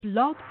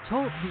Blog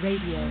Talk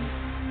Radio.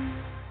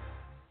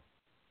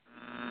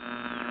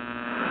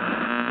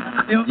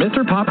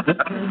 Mr. Pop. The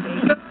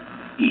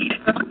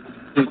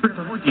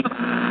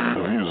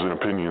views and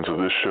opinions of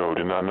this show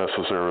do not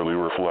necessarily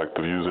reflect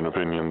the views and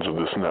opinions of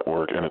this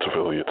network and its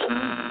affiliates.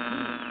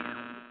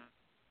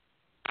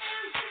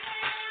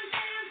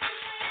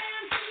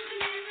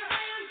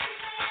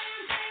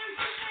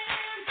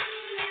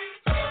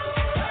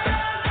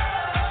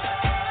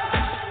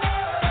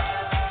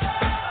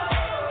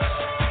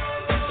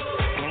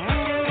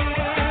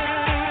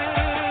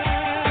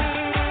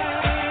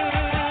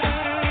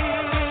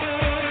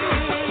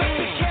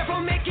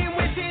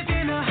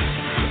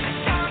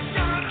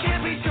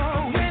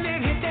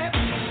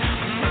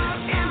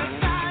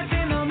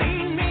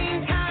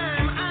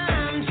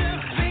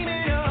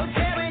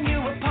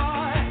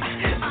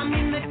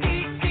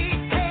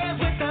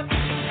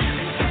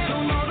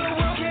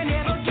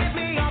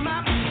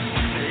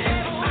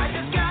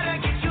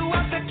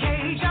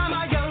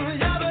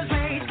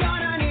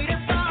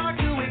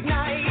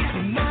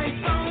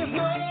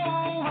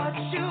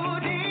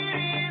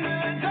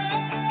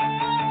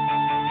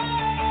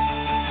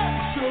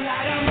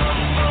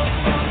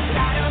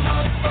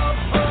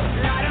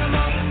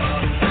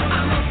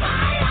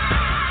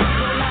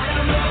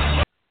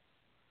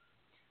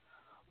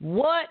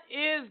 What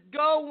is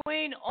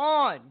going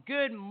on?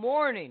 Good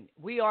morning.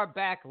 We are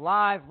back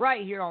live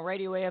right here on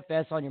Radio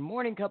AFS on your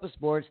morning cup of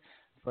sports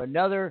for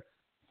another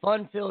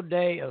fun-filled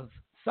day of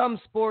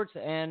some sports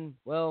and,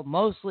 well,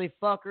 mostly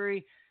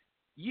fuckery.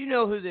 You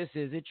know who this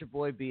is. It's your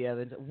boy B.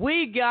 Evans.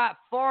 We got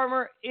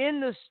Farmer in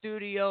the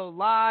studio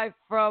live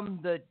from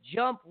the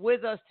jump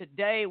with us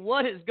today.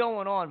 What is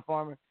going on,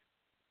 Farmer?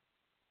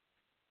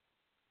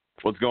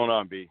 What's going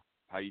on, B?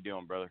 How you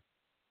doing, brother?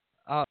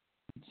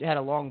 Had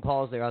a long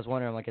pause there. I was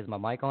wondering, is my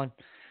mic on?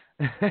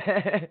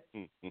 I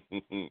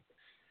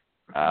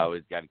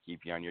always got to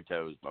keep you on your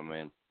toes, my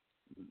man.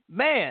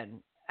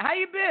 Man, how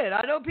you been?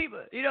 I know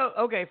people,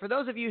 okay, for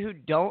those of you who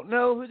don't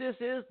know who this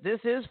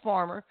is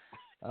Farmer.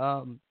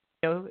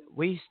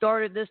 We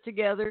started this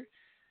together.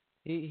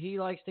 He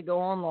likes to go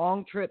on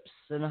long trips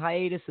and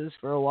hiatuses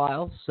for a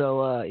while.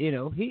 So,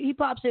 he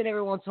pops in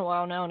every once in a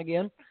while now and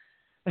again.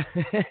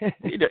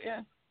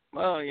 Yeah.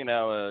 Well,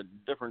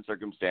 different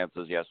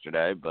circumstances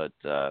yesterday, but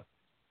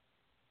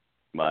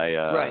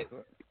my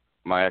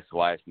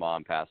ex-wife's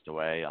mom passed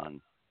away on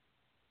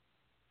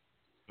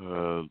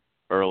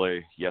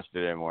early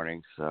yesterday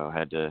morning, so I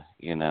had to,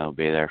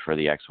 be there for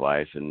the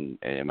ex-wife and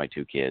my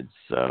two kids.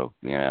 So,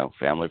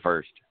 family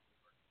first.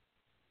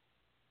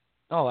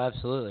 Oh,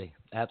 absolutely.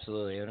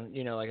 Absolutely. And,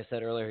 like I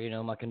said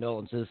earlier, my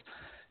condolences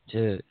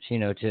to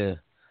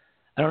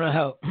I don't know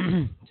how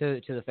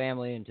to the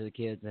family and to the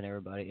kids and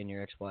everybody and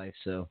your ex-wife.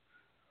 So,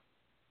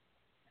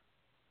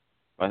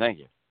 well, thank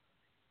you.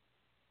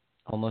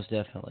 Almost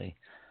definitely,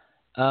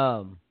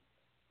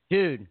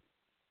 dude.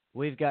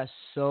 We've got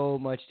so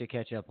much to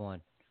catch up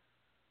on.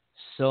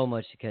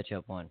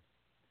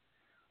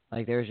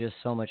 Like, there's just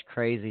so much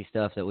crazy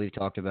stuff that we've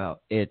talked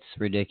about. It's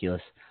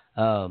ridiculous.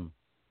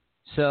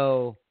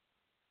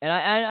 And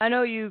I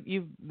know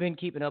you've been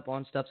keeping up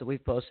on stuff that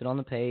we've posted on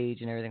the page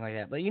and everything like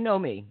that. But you know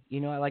me.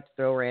 I like to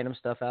throw random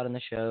stuff out in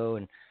the show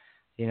and,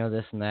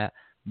 this and that.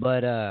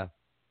 But I'll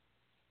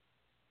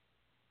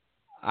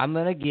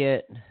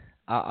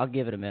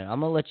give it a minute.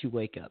 I'm going to let you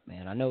wake up,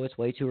 man. I know it's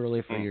way too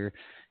early for your,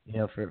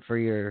 for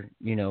your,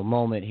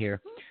 moment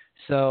here.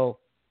 So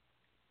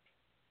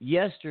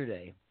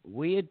yesterday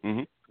we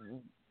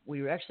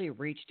actually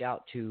reached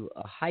out to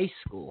a high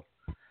school.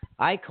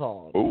 I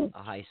called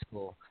a high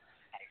school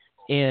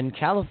in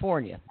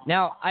California.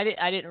 Now, I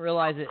didn't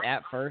realize it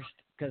at first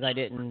because I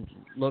didn't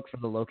look for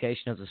the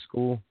location of the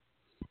school.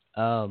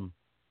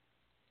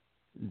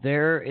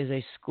 There is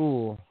a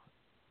school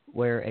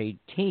where a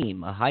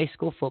high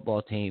school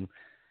football team,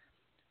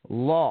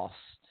 lost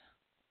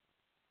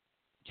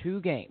 2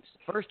 games.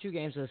 First 2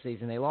 games of the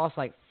season, they lost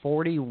like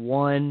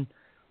 41-0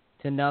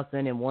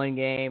 in one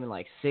game and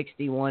like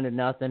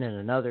 61-0 in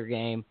another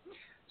game.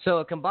 So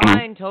a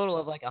combined total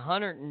of like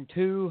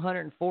 102,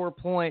 104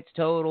 points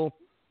total.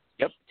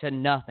 Yep. To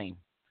nothing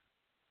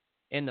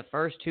in the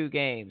first 2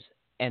 games,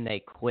 and they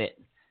quit.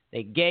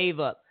 They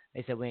gave up.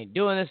 They said, we ain't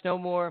doing this no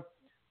more.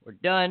 We're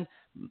done.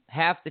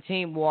 Half the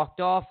team walked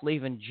off,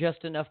 leaving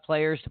just enough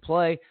players to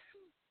play,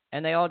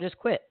 and they all just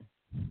quit.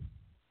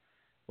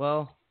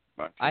 Well,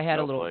 I had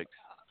a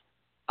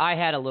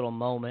little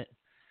moment,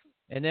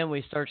 and then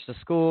we searched the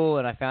school,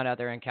 and I found out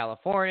they're in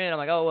California, and I'm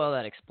like, oh, well,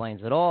 that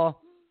explains it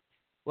all.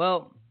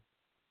 Well,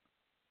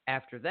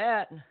 after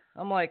that,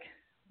 I'm like,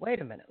 wait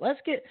a minute.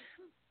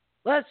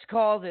 Let's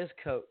call this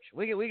coach.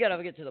 We got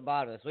to get to the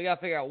bottom of this. We got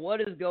to figure out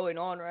what is going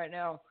on right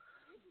now.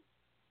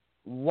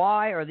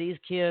 Why are these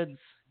kids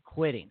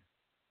quitting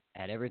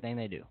at everything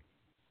they do?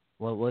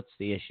 Well, what's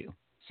the issue?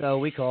 So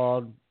we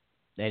called.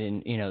 They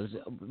didn't,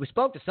 we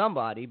spoke to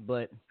somebody,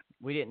 but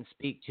we didn't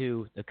speak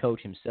to the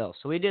coach himself.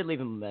 So we did leave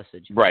him a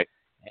message. Right.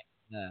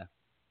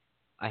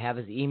 I have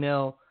his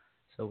email,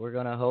 so we're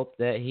going to hope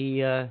that he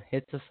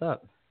hits us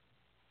up.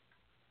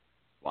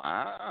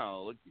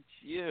 Wow, look at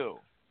you.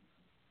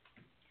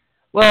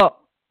 Well,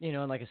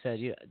 and like I said,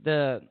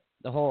 the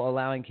whole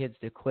allowing kids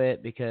to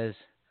quit because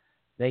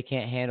they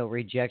can't handle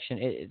rejection,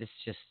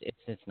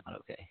 it's not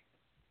okay.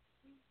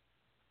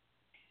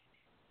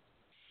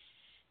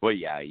 Well,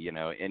 yeah,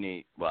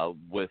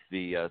 with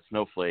the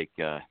snowflake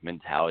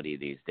mentality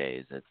these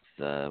days, it's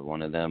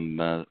one of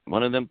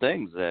them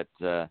things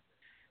that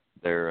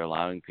they're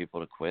allowing people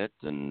to quit,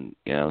 and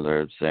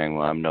they're saying,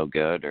 "Well, I'm no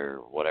good," or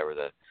whatever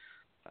the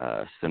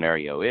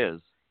scenario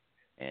is,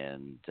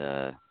 and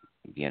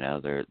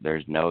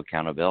there's no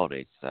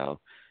accountability. So,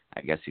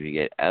 I guess if you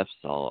get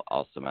Fs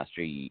all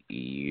semester,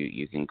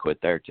 you can quit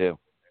there too.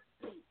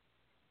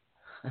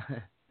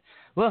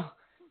 Well,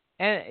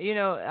 and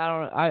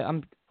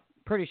I'm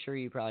pretty sure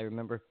you probably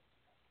remember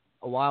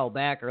a while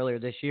back earlier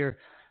this year,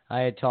 I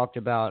had talked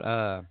about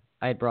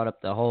I had brought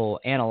up the whole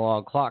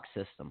analog clock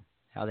system,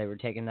 how they were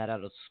taking that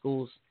out of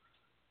schools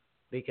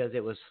because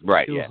it was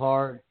too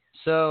hard.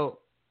 So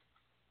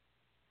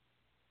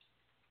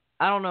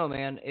I don't know,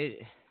 man.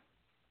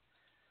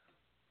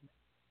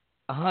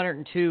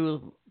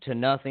 102 to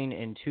nothing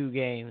in 2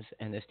 games,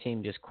 and this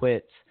team just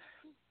quits.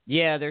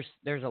 Yeah,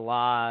 there's a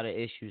lot of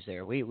issues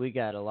there. We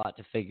got a lot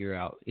to figure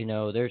out.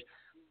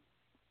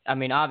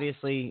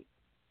 Obviously,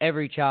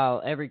 every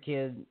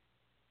kid,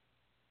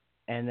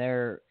 and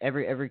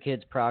every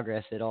kid's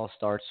progress, it all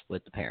starts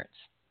with the parents.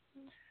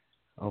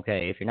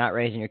 Okay, if you're not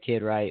raising your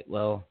kid right,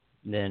 well,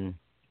 then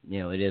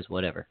it is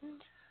whatever.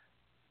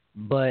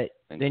 But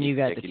then you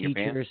got the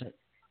teachers.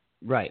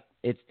 Right.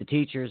 It's the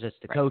teachers, it's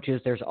the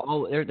coaches. There's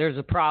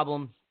a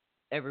problem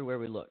everywhere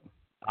we look,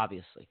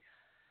 obviously.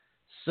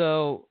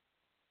 So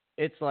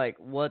it's like,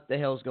 what the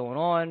hell's going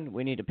on?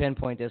 We need to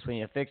pinpoint this. We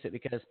need to fix it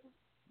because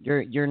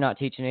you're not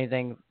teaching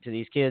anything to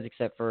these kids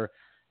except for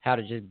how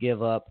to just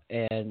give up,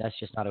 and that's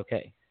just not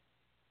okay.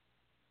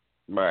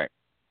 Right.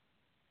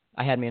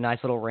 I had me a nice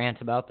little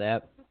rant about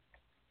that,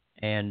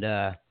 and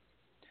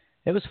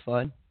it was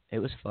fun.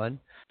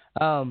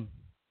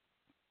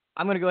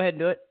 I'm going to go ahead and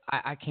do it.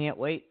 I can't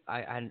wait.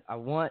 I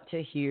want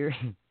to hear.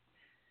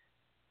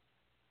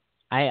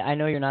 I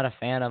know you're not a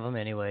fan of him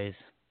anyways,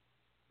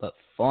 but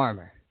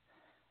Farmer,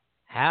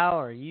 how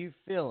are you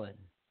feeling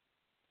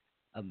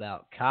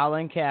about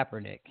Colin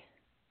Kaepernick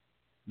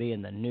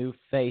being the new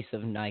face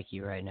of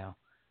Nike right now?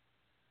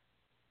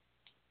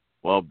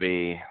 Well,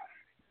 B,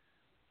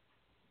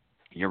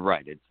 you're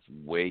right. It's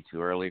way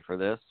too early for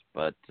this,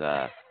 but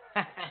that's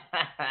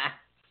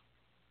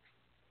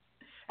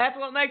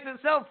what makes it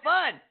so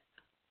fun.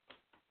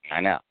 I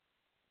know.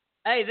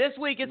 Hey, this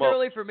week it's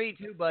early for me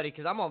too, buddy,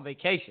 because I'm on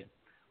vacation.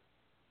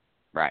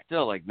 Right.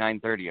 Still like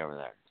 9:30 over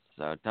there,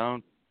 so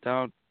don't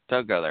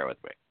go there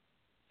with me.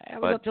 I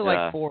was up till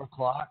like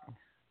 4:00.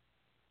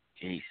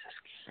 Jesus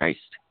Christ.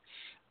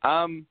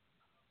 I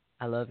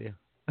love you.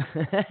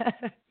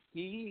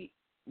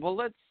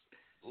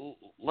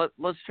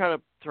 Let's try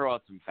to throw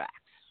out some facts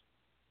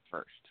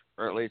first,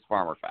 or at least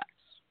Farmer facts.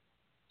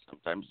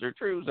 Sometimes they're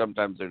true,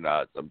 sometimes they're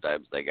not.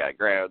 Sometimes they got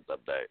ground,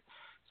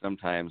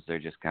 sometimes they're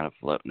just kind of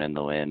floating in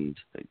the wind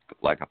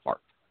like a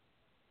fart.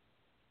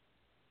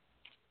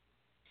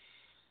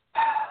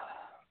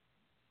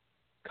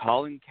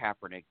 Colin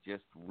Kaepernick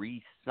just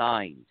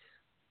re-signed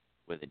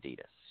with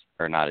Adidas,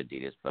 or not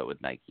Adidas, but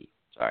with Nike.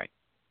 Sorry.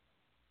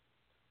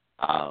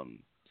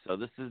 So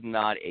this is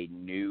not a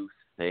new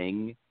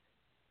thing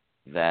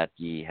that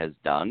he has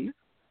done.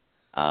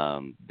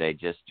 They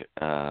just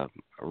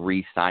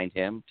re-signed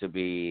him to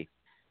be,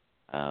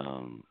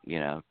 to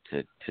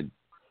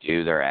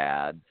do their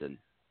ads and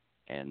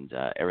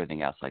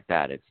everything else like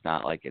that. It's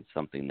not like it's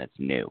something that's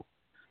new.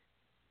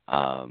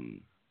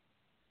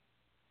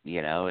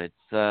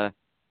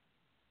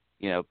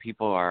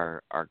 People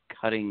are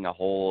cutting the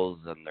holes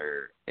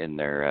in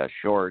their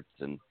shorts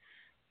and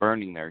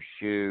burning their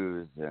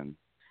shoes and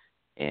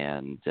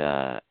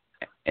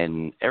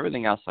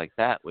everything else like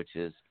that, which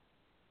is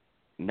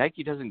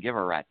Nike doesn't give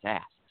a rat's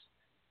ass.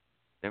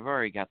 They've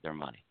already got their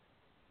money.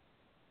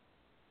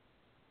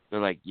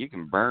 They're like, you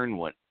can burn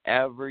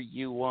whatever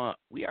you want.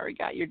 We already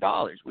got your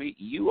dollars.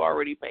 You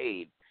already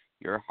paid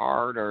your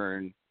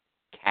hard-earned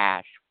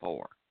cash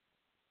for.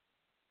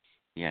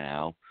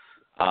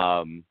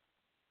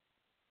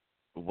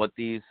 What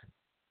these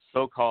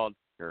so-called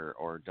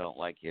or don't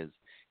like his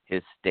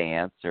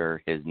stance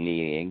or his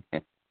kneeing,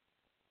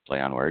 play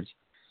on words.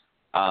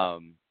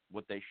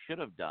 What they should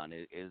have done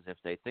is if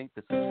they think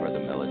this is for the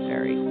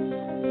military.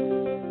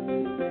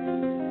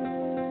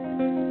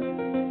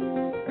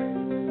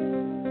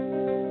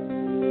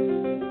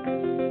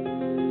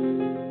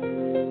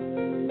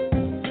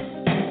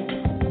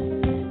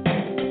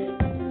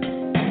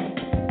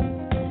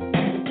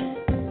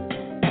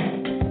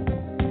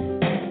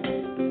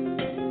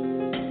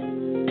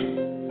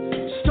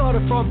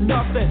 From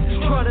nothing,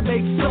 trying to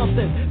make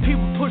something.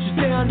 People push us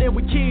down and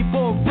we keep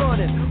on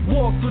running.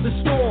 Walk through the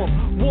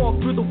storm, walk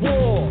through the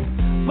wall.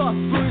 Bust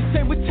through,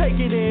 say we're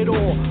taking it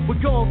all.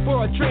 We're going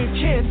for our dream,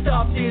 can't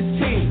stop this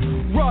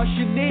team.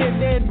 Rushing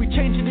in and we're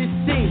changing this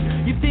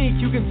scene. You think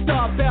you can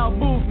stop our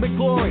movement? ultimate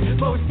glory,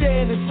 but we're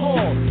standing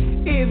tall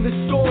in the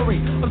story.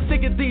 I'm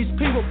sick of these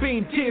people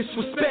being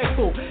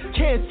disrespectful.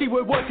 Can't see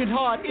we're working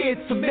hard, it's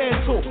a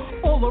mental.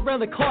 All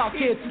around the clock,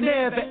 it's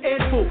never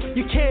endful.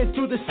 You can't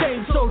do the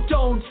same, so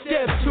don't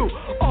step two.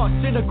 Us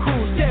in a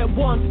crew, step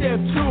one, step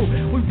two.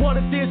 We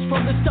wanted this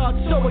from the start,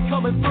 so we're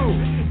coming through.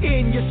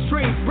 In your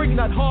streets, bringing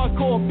that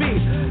hardcore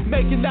beat,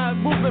 making that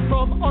movement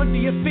from under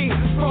your feet.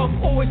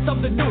 From always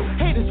something new,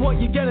 hate is what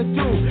you're gonna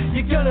do.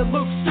 You're gonna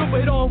look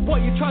stupid on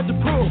what you tried to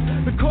prove.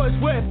 Because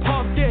we're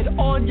pumped in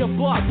on your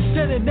block.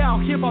 Standing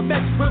out, hear my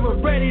message when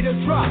we're ready to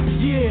drop.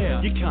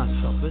 Yeah. You can't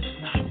stop us,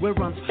 we're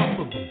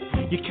unstoppable.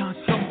 You can't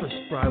stop us,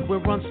 bro, we're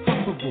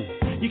unstoppable.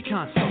 You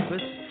can't stop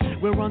us,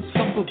 we're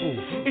unstoppable.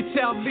 It's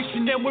our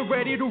mission and we're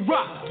ready to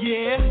rock.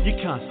 Yeah. You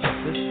can't stop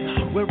us,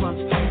 we're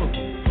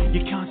unstoppable.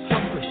 You can't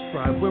stop us,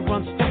 bro, we're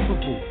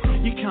unstoppable.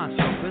 You can't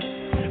stop us,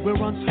 we're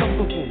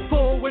unstoppable.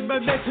 Forward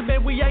momentum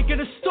and we ain't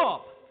gonna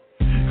stop.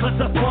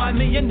 Classify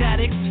me an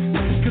addict,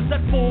 cause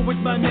that forward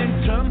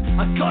momentum,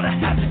 I gotta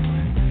have it,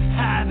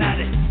 have at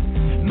it.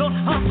 Not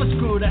half as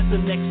good as the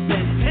next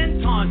man,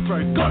 10 times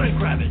bro, gotta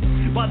grab it.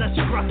 By the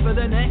scruff of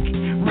the neck,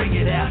 ring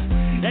it out.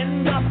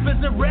 End up as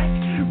a wreck,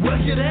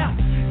 work it out.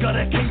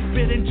 Gotta keep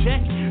it in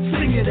check,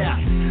 sing it out.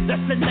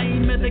 That's the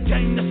name of the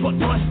game, that's what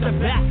life's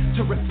about.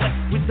 To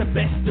reflect with the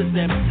best of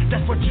them,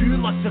 that's what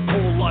you like to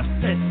call life's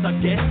tests, I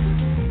guess.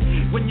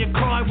 When you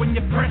cry, when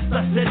you're pressed,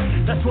 I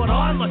said, that's what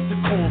I like to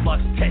call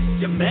life's test,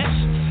 you mesh.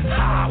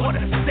 Ah, what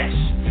a sesh.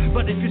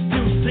 But if you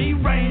still see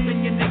rain,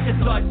 then you need to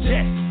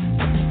digest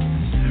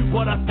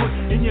what I put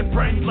in your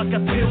brain like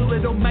a pill.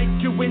 It'll make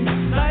you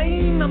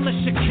insane unless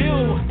you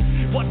kill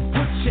what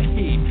puts you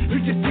here. Who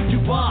do you think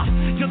you are?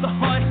 You're the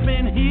highest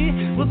man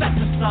here? Well, that's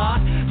a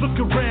start. Look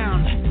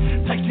around,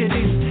 take it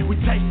in, we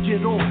take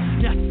it all.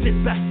 Now sit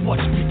back,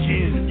 watch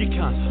begin. You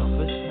can't stop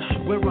us,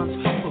 we're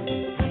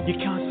unstoppable. You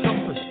can't stop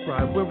us,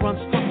 bro, we're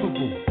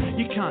unstoppable.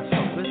 You can't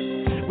stop us,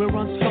 we're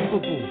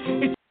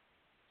unstoppable.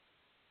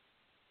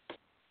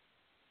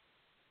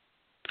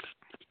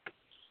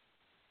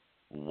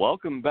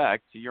 Welcome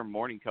back to your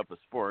morning cup of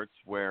sports,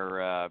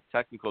 where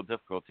technical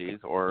difficulties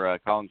or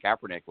Colin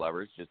Kaepernick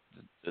lovers just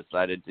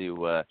decided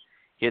to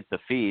hit the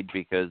feed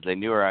because they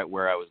knew where I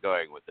was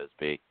going with this,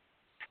 Pete.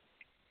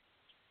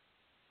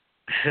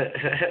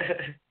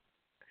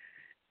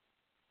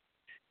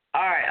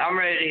 All right, I'm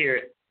ready to hear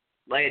it.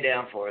 Lay it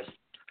down for us.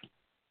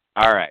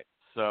 All right,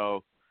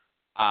 so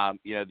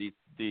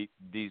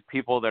these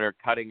people that are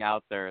cutting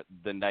out the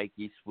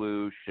Nike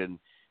swoosh and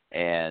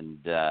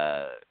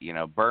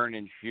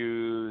burning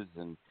shoes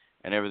and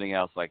everything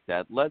else like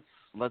that. Let's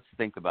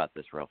think about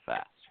this real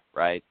fast,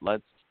 right?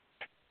 Let's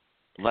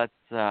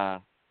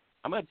I'm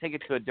going to take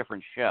it to a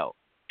different show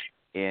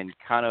in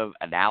kind of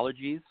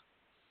analogies,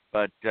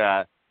 but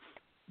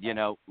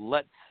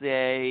let's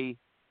say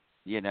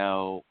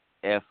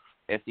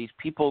if these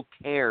people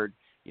cared,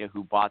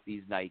 who bought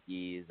these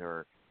Nikes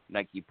or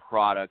Nike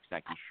products,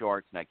 Nike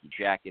shorts, Nike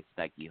jackets,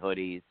 Nike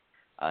hoodies,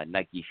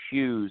 Nike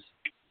shoes,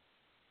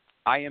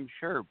 I am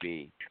sure,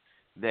 B,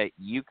 that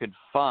you could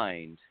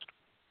find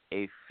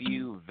a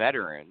few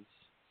veterans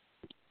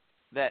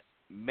that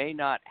may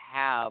not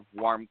have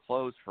warm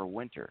clothes for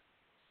winter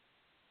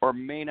or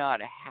may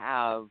not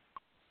have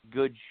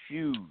good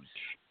shoes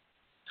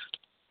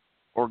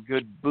or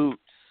good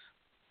boots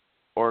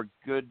or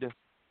good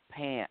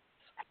pants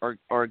or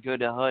a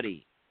good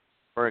hoodie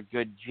or a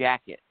good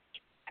jacket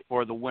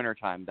for the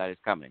wintertime that is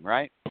coming,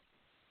 right?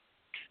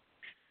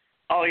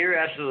 Oh, you're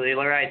absolutely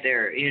right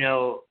there.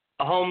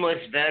 Homeless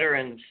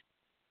veterans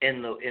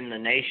in the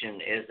nation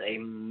is a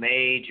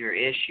major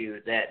issue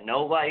that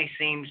nobody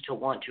seems to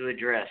want to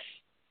address.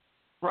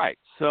 Right.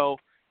 So,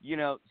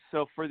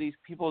 so for these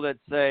people that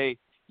say,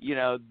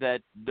 that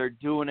they're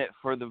doing it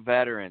for the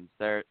veterans,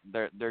 they're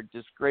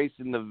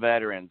disgracing the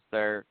veterans,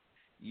 they're,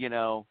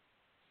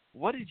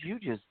 what did you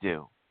just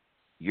do?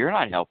 You're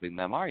not helping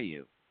them, are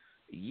you?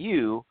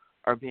 You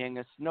are being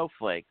a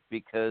snowflake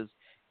because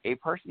a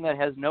person that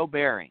has no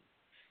bearing,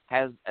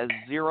 has a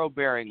zero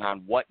bearing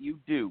on what you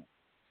do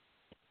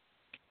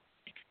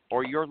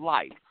or your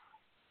life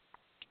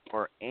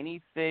or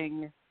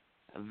anything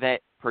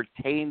that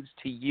pertains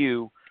to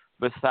you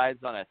besides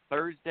on a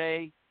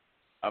Thursday,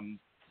 a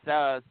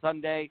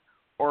Sunday,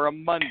 or a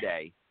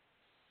Monday,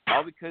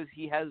 all because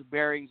he has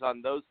bearings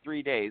on those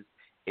 3 days.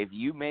 If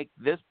you make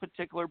this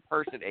particular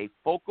person a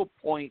focal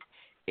point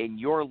in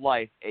your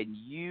life and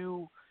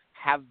you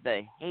have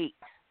the hate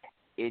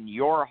in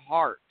your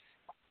heart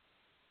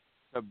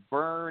to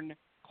burn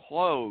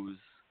clothes,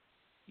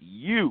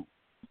 you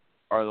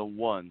are the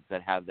ones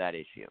that have that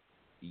issue.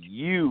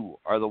 You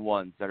are the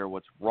ones that are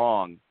what's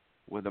wrong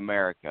with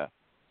America,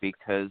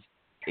 because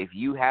if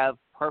you have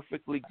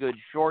perfectly good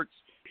shorts,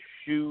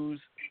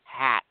 shoes,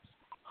 hats,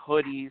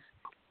 hoodies,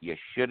 you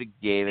should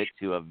have gave it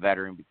to a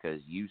veteran because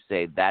you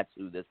say that's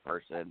who this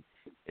person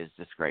is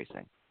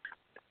disgracing.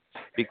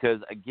 Because,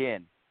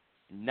 again,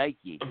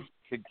 Nike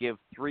could give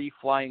 3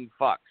 flying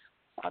fucks,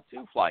 not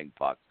 2 flying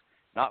fucks,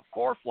 not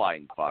 4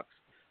 flying fucks,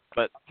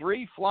 but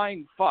 3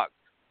 flying fucks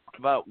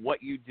about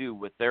what you do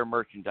with their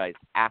merchandise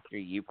after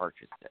you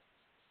purchased it.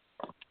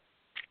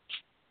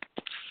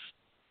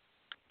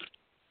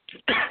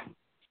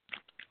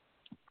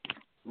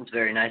 It's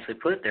very nicely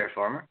put there,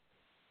 Farmer.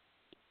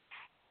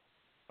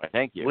 Well,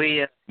 thank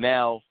you.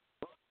 Now,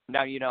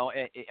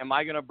 am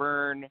I going to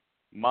burn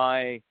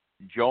my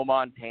Joe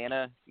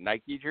Montana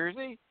Nike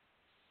jersey?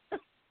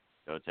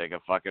 Go take a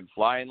fucking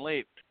flying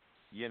leap.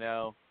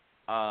 There's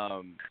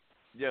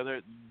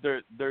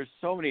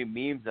so many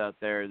memes out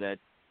there that,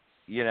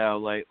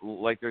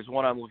 like there's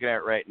one I'm looking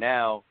at right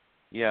now,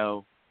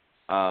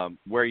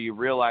 where you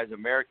realize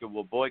America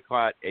will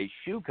boycott a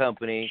shoe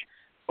company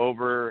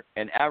over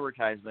an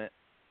advertisement,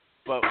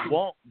 but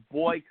won't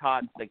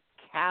boycott the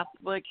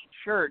Catholic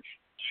Church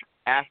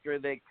after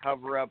they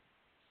cover up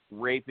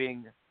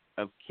raping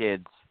of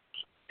kids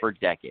for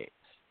decades.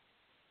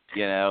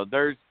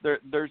 There's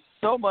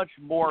so much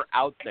more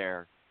out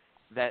there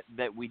that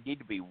we need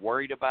to be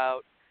worried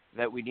about,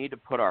 that we need to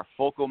put our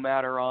focal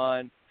matter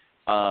on,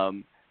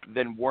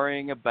 than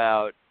worrying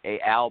about a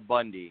Al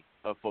Bundy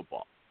of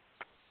football.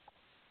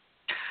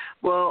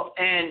 Well,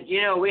 and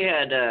we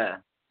had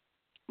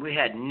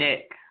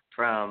Nick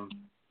from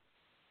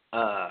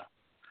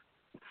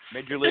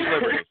Major League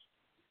Liberty.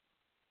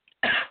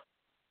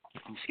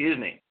 Excuse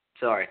me,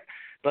 sorry,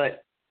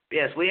 but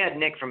yes, we had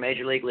Nick from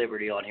Major League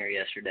Liberty on here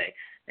yesterday,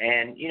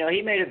 and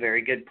he made a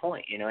very good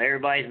point.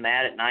 Everybody's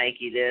mad at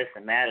Nike this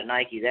and mad at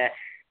Nike that,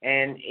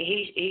 and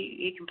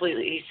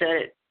he said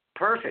it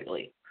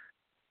perfectly.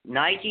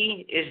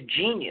 Nike is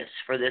genius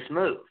for this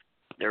move.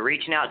 They're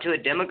reaching out to a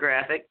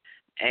demographic,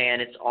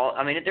 and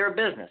they're a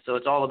business, so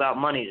it's all about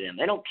money to them.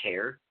 They don't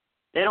care.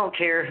 They don't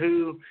care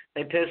who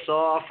they piss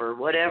off or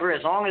whatever,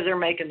 as long as they're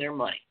making their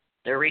money.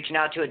 They're reaching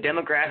out to a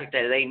demographic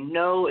that they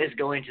know is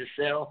going to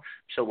sell.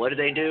 So what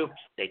do?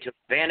 They took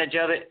advantage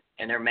of it,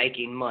 and they're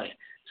making money.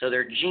 So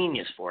they're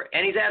genius for it.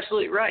 And he's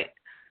absolutely right,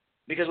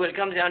 because when it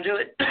comes down to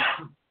it,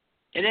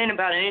 it ain't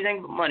about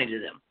anything but money to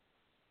them.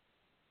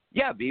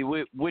 Yeah,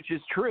 which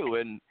is true.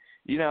 And,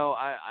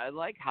 I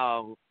like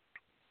how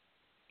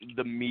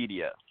the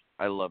media,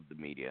 I love the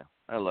media.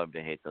 I love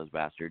to hate those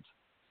bastards.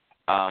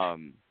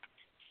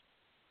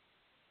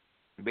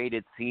 Made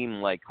it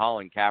seem like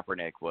Colin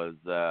Kaepernick was,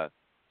 this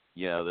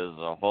is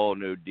a whole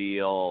new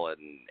deal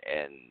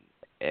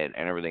and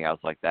everything else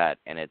like that.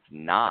 And it's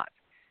not.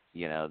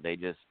 They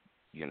just,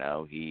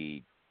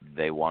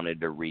 they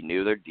wanted to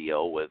renew their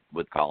deal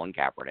with Colin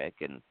Kaepernick,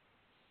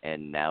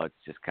 and now it's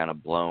just kind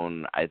of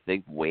blown, I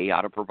think, way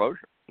out of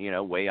proportion.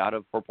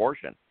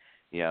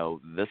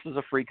 This is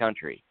a free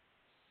country.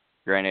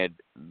 Granted,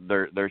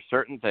 there's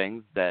certain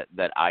things that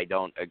I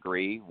don't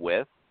agree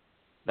with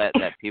that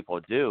people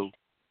do,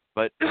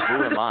 but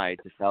who am I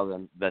to tell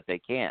them that they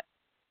can't?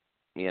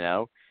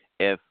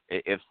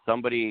 If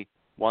somebody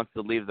wants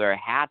to leave their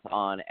hat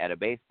on at a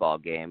baseball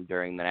game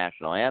during the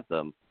national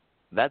anthem,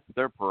 that's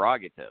their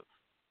prerogative.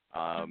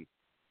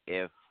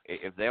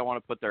 If they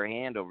want to put their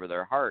hand over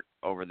their heart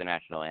over the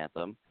national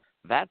anthem,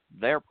 that's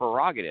their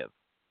prerogative.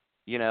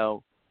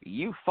 You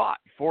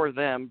fought for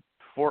them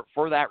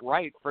for that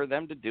right for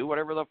them to do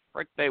whatever the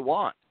frick they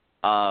want.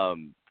 So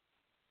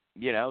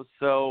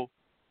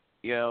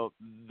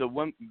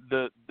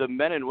the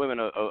men and women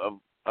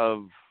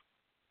of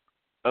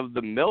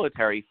the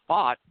military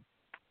fought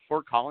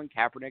for Colin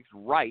Kaepernick's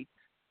right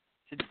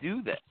to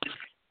do this,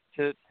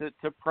 to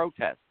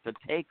protest, to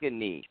take a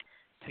knee,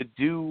 to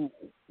do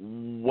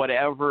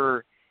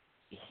whatever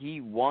he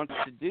wants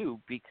to do,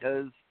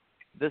 because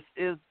this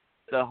is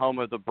the home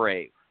of the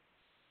brave,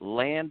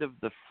 land of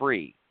the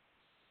free,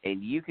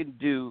 and you can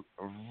do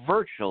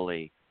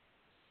virtually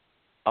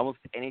almost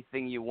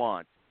anything you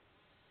want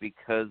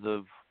because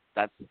of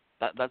that's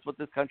what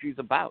this country's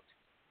about.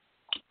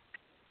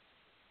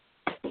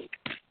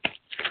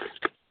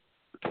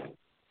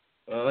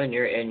 Well, and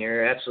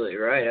you're absolutely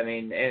right. I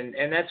mean,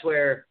 and that's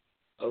where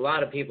a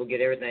lot of people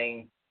get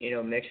everything,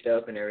 mixed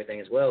up and everything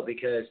as well,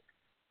 because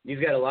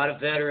you've got a lot of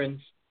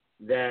veterans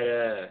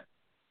that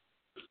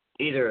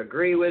either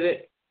agree with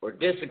it or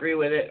disagree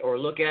with it, or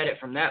look at it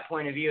from that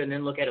point of view and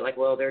then look at it like,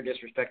 well, they're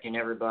disrespecting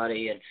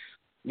everybody and,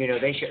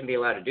 they shouldn't be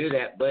allowed to do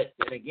that. But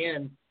then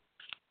again,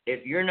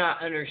 if you're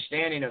not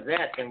understanding of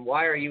that, then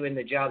why are you in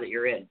the job that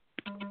you're in?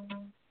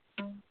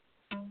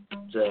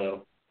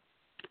 So...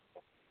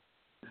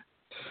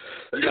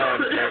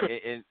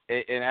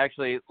 and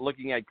actually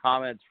looking at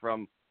comments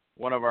from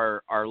one of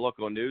our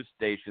local news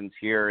stations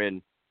here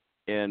in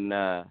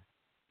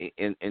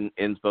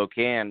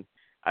Spokane,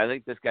 I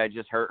think this guy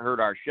just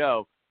heard our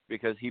show,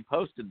 because he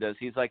posted this.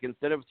 He's like,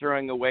 instead of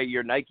throwing away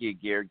your Nike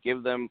gear,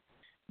 give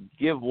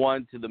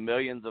one to the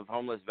millions of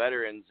homeless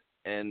veterans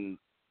and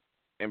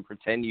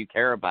pretend you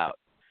care about.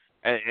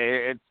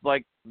 It's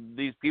like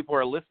these people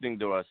are listening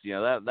to us.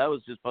 That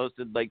was just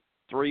posted like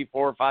 3,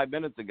 4, 5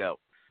 minutes ago.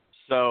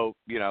 So,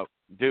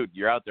 dude,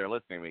 you're out there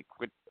listening to me.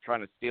 Quit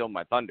trying to steal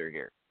my thunder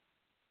here.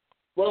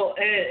 Well,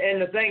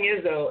 and the thing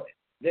is, though,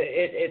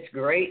 it's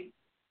great,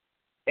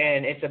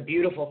 and it's a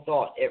beautiful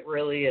thought. It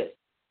really is.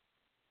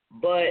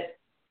 But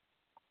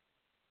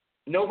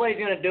nobody's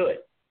going to do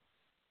it.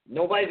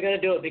 Nobody's going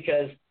to do it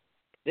because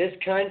this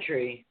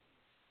country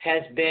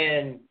has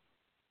been,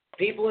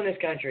 people in this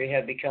country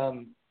have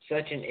become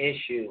such an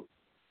issue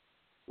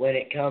when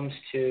it comes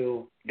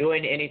to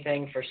doing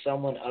anything for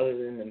someone other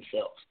than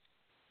themselves.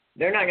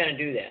 They're not going to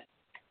do that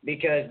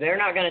because they're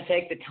not going to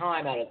take the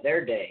time out of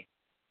their day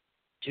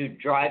to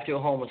drive to a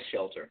homeless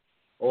shelter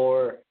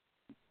or,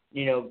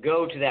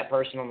 go to that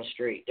person on the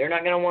street. They're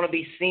not going to want to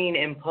be seen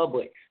in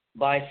public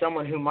by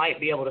someone who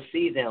might be able to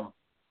see them,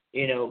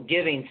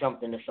 giving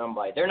something to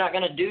somebody. They're not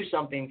going to do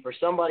something for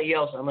somebody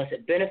else unless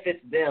it benefits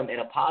them in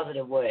a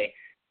positive way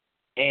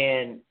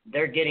and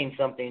they're getting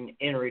something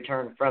in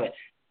return from it.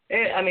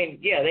 I mean,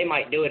 yeah, they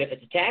might do it if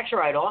it's a tax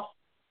write-off,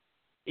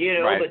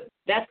 Right. but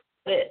that's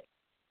it.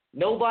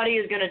 Nobody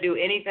is going to do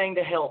anything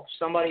to help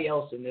somebody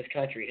else in this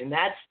country, and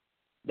that's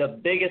the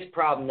biggest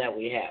problem that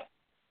we have.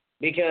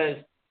 Because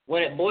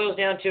when it boils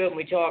down to it, and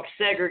we talk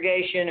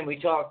segregation, and we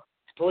talk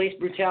police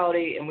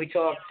brutality, and we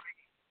talk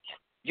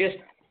just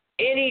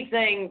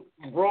anything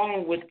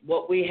wrong with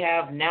what we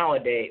have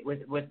nowadays, with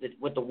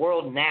the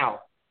world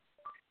now,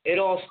 it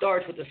all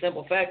starts with the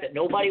simple fact that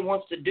nobody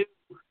wants to do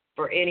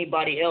for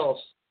anybody else.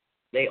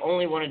 They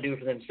only want to do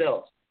for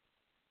themselves.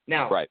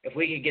 Now, Right. if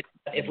we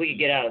could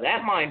get out of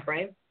that mind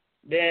frame,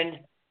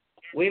 then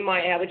we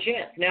might have a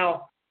chance.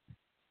 Now,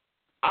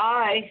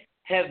 I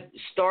have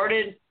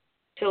started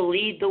to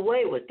lead the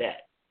way with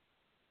that.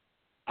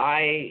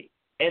 I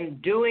am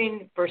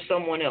doing for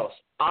someone else.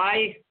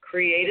 I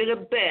created a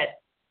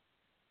bet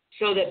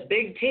so that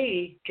Big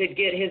T could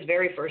get his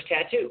very first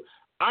tattoo.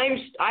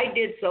 I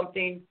did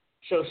something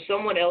so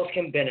someone else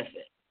can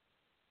benefit.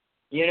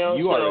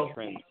 You are a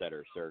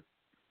trendsetter, sir.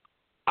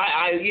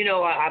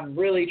 I'm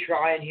really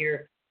trying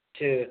here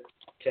to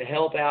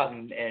help out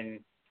and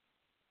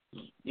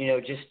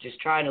just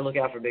trying to look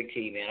out for Big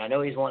T, man. I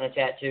know he's wanting a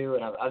tattoo,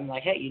 and I'm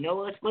like, hey,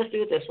 let's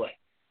do it this way.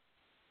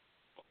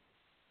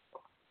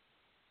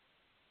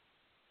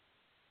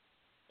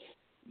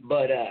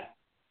 But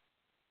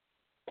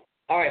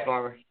all right,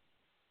 Farmer,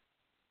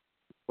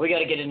 we got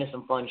to get into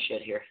some fun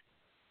shit here.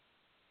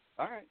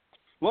 All right.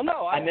 Well,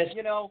 no,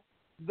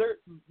 there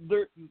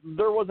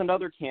was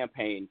another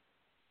campaign,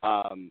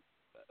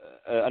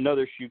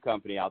 another shoe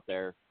company out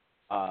there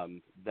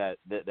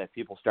that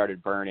people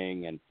started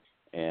burning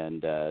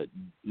and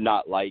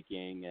not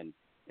liking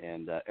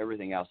and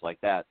everything else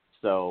like that.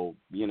 So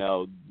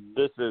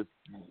this is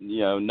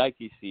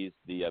Nike sees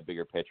the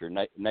bigger picture.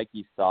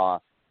 Nike saw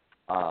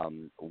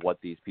what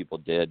these people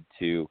did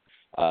to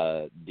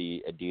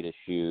the Adidas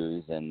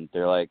shoes, and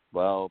they're like,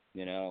 well,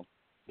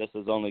 this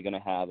is only going to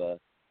have a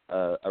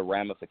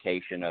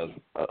ramification of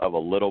a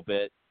little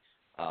bit,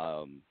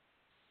 and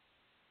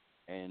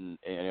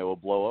it will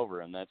blow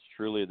over, and that's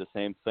truly the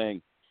same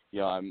thing.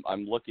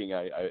 I'm looking.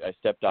 I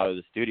stepped out of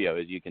the studio,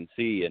 as you can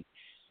see, and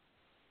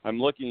I'm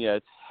looking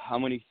at how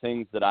many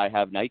things that I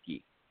have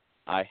Nike.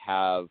 I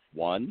have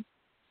one.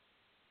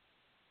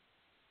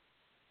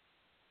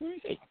 Let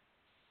me see.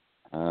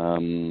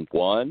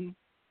 1,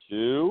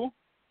 2.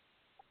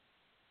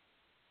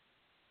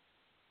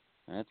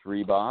 That's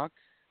Reebok.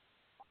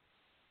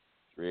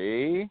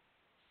 3.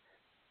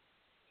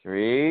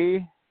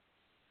 3.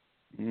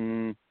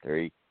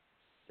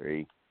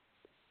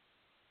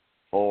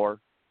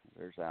 4.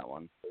 There's that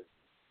one.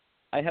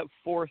 I have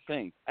 4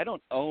 things. I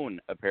don't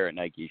own a pair of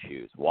Nike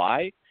shoes.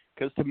 Why?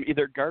 Because to me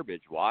they're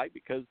garbage. Why?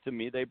 Because to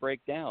me they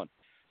break down.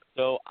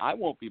 So I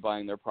won't be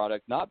buying their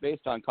product, not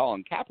based on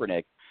Colin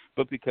Kaepernick,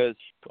 but because,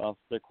 well,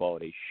 their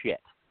quality's shit.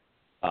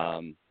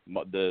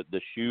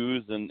 The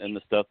shoes and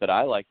the stuff that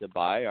I like to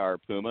buy are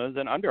Pumas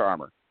and Under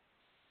Armour.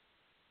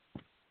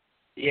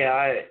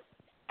 Yeah,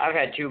 I've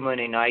had too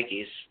many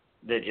Nikes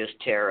that just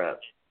tear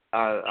up.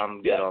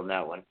 I'm good on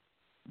that one.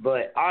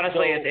 But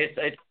honestly,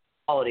 it's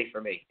quality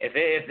for me. If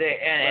they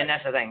and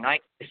that's the thing,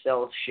 Nike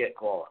sells shit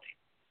quality.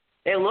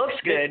 It looks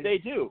good. They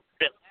do.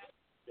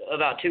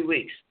 About 2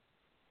 weeks.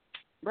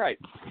 Right.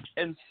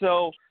 And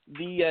so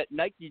the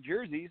Nike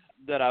jerseys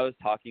that I was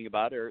talking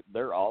about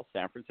they're all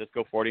San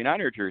Francisco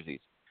 49er jerseys.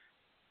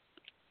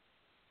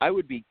 I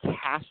would be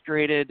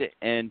castrated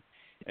and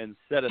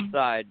set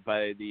aside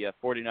by the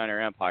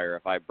 49er Empire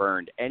if I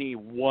burned any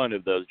one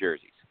of those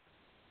jerseys.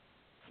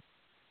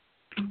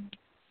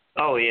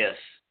 Oh yes.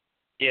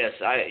 Yes,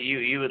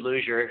 you would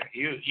lose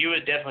you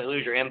would definitely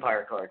lose your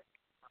Empire card.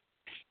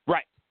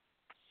 Right.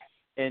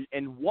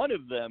 And one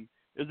of them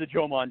is a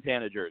Joe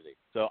Montana jersey.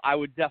 So I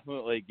would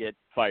definitely get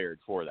fired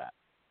for that.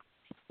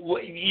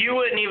 Well, you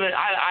wouldn't even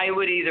I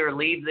would either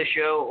leave the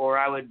show or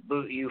I would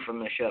boot you from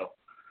the show.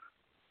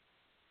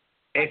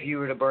 If you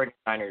were to burn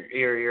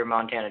your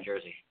Montana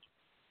jersey.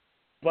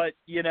 But,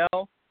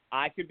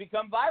 I could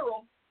become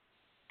viral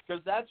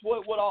because that's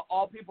what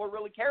all people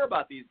really care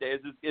about these days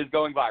is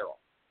going viral.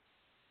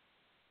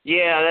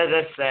 Yeah,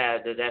 that's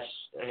sad.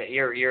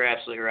 You're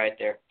absolutely right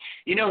there.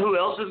 You know who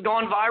else has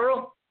gone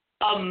viral?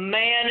 A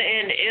man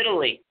in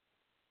Italy.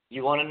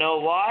 You want to know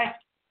why?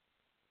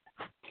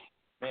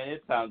 Man,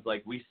 it sounds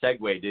like we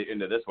segued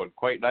into this one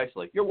quite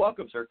nicely. You're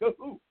welcome, sir.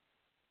 Go.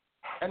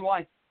 And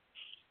why?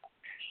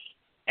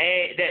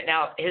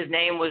 Now, his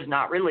name was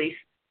not released,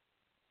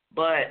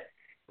 But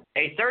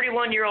a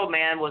 31-year-old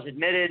man was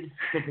admitted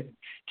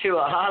to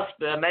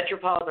a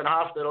metropolitan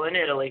hospital in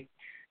Italy,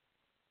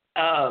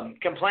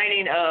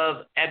 complaining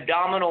of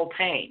abdominal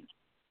pain.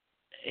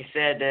 He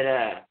said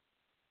that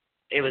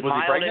it was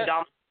mild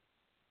abdominal.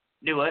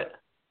 Do what?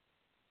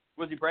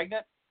 Was he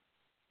pregnant?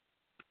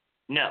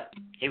 No,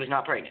 he was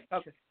not pregnant.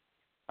 Okay.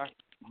 All right.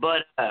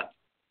 But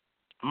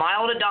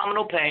mild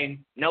abdominal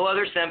pain, no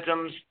other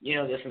symptoms,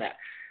 this and that.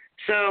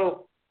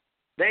 So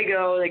they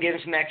give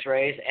him some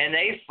x-rays, and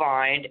they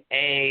find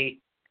a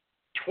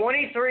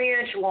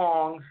 23-inch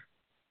long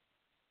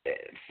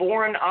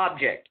foreign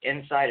object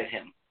inside of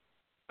him.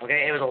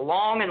 Okay, it was a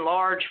long and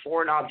large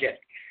foreign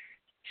object.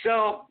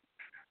 So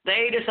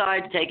they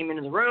decide to take him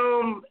into the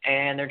room,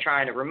 and they're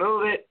trying to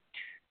remove it.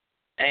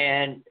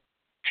 And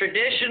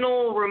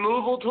traditional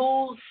removal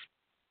tools,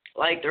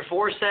 like their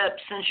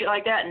forceps and shit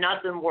like that,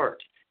 nothing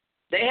worked.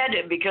 They had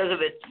to, because of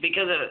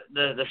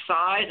the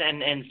size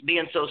and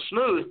being so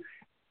smooth,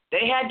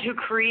 they had to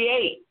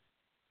create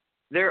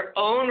their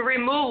own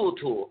removal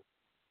tool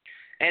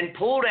and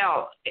pulled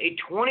out a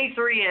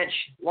 23-inch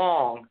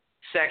long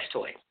sex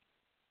toy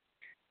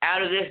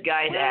out of this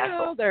guy's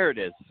asshole. There it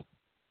is.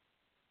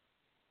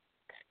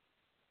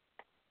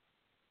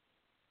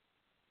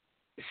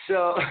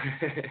 So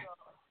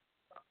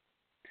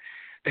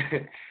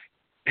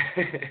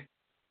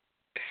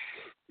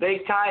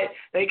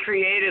they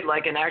created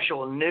like an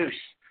actual noose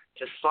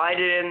to slide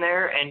it in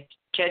there and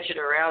catch it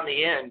around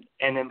the end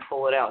and then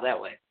pull it out that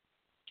way.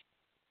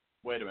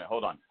 Wait a minute.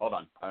 Hold on.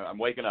 I'm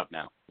waking up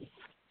now.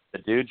 The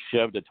dude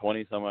shoved a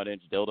 20-some-odd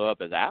inch dildo up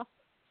his ass?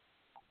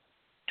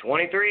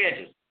 23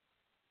 inches.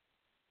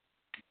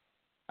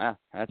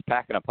 That's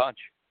packing a punch.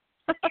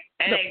 No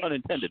pun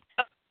intended.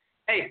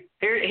 Hey,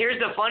 here's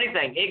the funny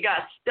thing. It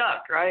got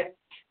stuck, right?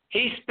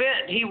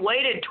 He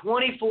waited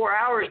 24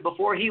 hours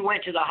before he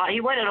went to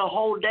he waited a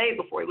whole day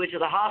before he went to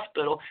the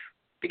hospital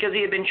because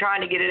he had been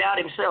trying to get it out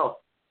himself.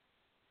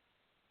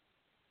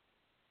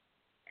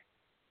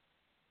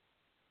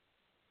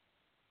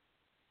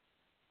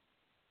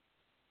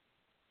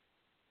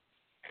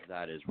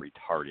 That is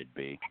retarded,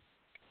 B.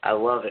 I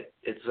love it.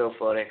 It's so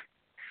funny.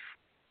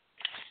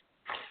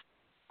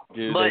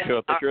 Do they show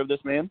a picture of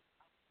this man?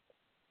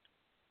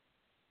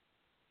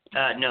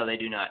 No, they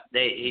do not.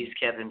 He's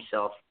kept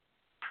himself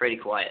pretty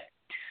quiet.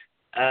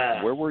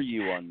 Where were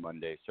you on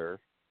Monday, sir?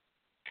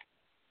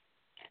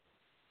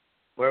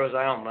 Where was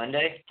I on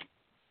Monday?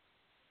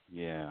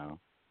 Yeah.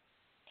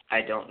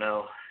 I don't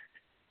know.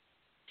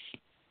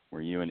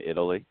 Were you in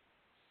Italy?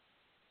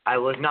 I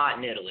was not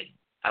in Italy.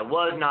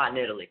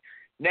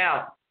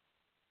 Now,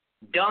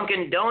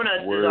 Dunkin'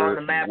 Donuts is on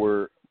the map.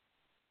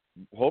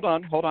 Hold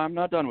on. I'm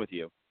not done with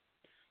you.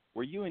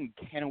 Were you in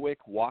Kennewick,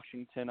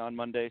 Washington on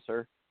Monday,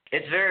 sir?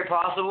 It's very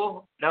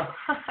possible. No.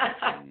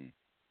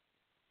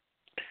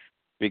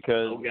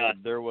 Because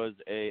there was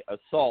a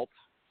assault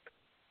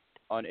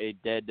on a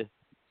dead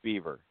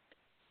beaver.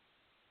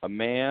 A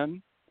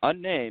man,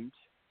 unnamed,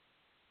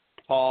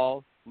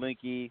 tall,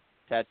 lanky,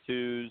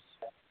 tattoos,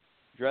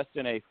 dressed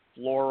in a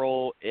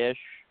floral-ish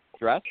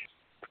dress,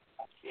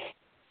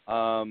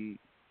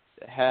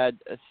 had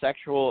a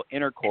sexual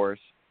intercourse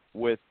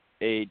with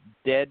a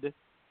dead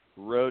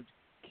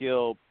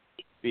roadkill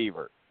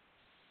beaver.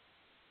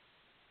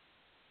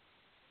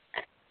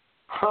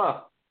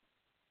 Huh.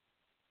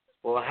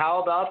 Well,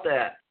 how about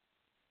that?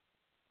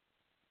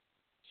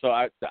 So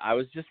I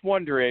was just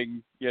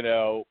wondering,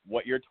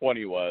 what your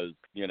 20 was,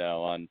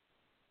 on.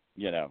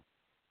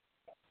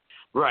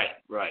 Right.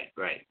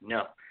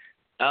 No.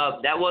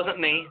 That wasn't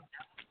me.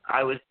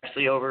 I was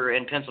actually over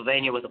in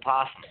Pennsylvania with a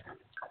possum.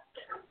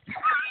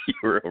 You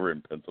were over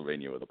in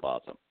Pennsylvania with a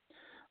possum.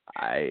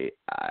 I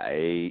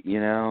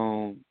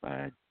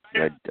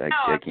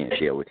can't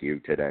deal with you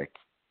today.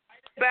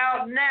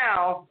 About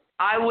now,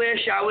 I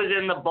wish I was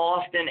in the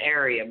Boston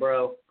area,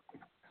 bro.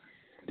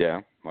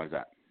 Yeah? Why is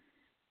that?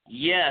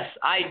 Yes,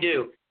 I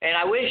do. And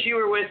I wish you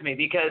were with me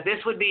because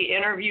this would be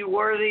interview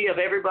worthy of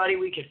everybody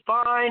we could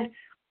find.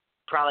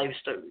 Probably,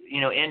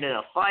 end in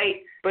a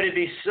fight, but it'd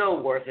be so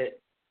worth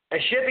it. A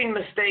shipping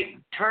mistake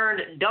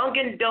turned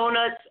Dunkin'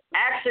 Donuts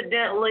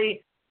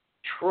accidentally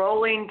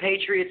trolling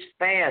Patriots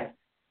fans.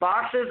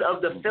 Boxes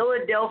of the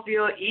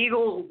Philadelphia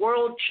Eagles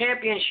World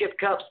Championship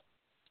Cups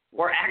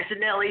were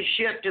accidentally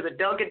shipped to the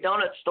Dunkin'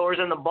 Donuts stores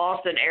in the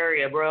Boston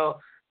area, bro.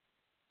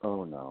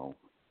 Oh, no.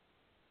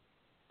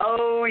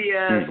 Oh,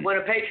 yes. When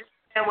a Patriot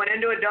fan went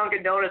into a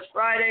Dunkin' Donuts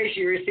Friday,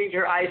 she received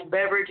her iced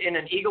beverage in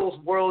an Eagles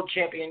World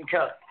Champion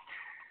Cup.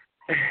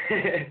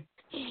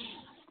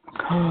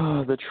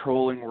 The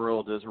trolling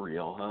world is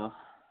real, huh?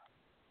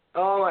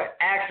 Oh,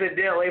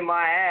 accidentally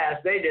my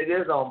ass. They did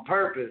this on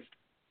purpose.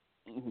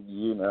 There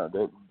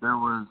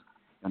was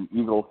an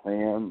Eagle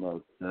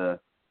fan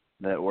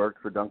that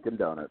worked for Dunkin'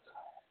 Donuts.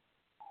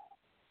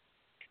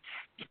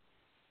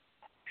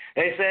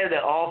 They said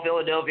that all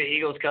Philadelphia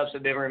Eagles cups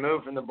have been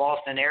removed from the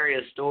Boston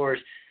area stores,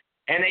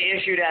 and they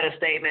issued out a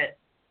statement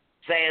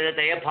saying that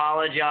they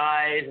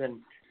apologize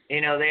and,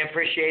 they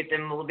appreciate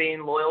them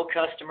being loyal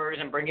customers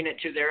and bringing it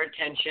to their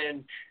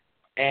attention.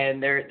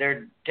 and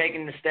they're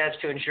taking the steps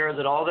to ensure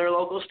that all their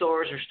local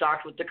stores are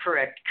stocked with the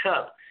correct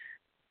cup.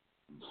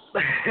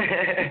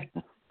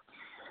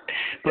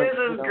 This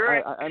is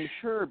great. I'm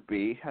sure,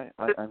 B.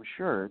 I'm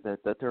sure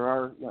that there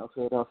are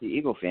Philadelphia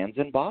Eagle fans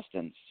in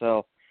Boston.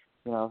 So,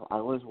 if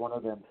I was one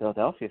of them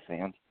Philadelphia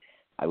fans,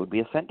 I would be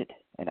offended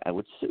and I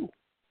would sue.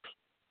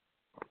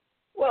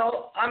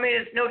 Well, I mean,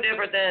 it's no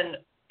different than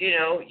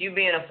you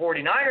being a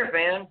 49er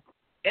fan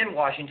in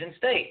Washington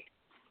State.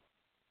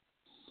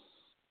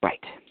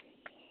 Right.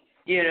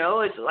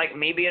 It's like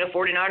me being a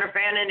 49er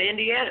fan in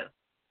Indiana.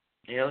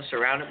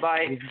 Surrounded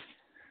by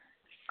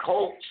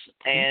Colts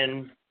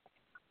and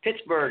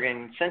Pittsburgh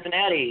and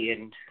Cincinnati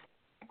and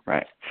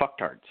right,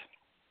 fucktards.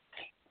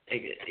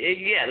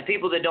 Yeah, the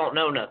people that don't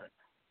know nothing,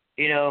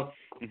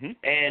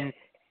 And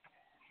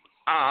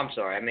I'm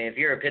sorry. I mean, if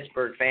you're a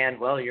Pittsburgh fan,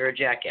 well, you're a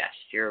jackass.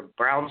 If you're a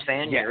Browns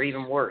fan, you're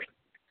even worse.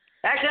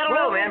 Actually, I don't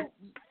know, man.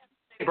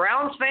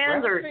 Browns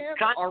fans are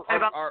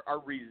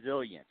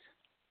resilient.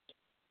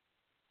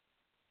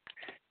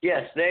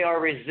 Yes, they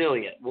are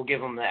resilient. We'll give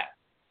them that.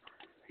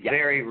 Yeah.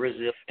 Very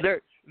resilient.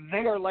 They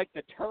are like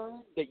the turd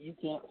that you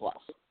can't plus.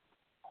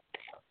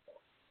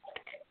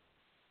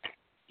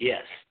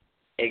 Yes,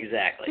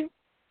 exactly.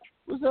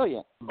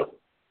 Resilient.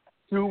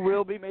 Who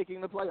will be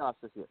making the playoffs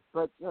this year?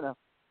 But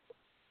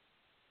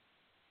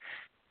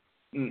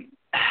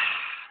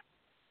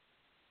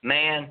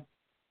man,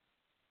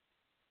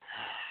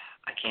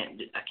 I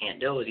can't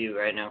deal with you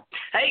right now.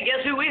 Hey,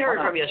 guess who we heard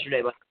from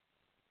yesterday?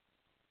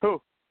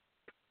 Who?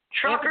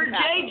 Trucker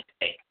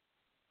JJ.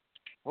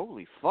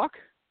 Holy fuck!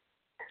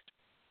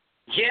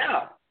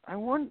 Yeah. I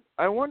wonder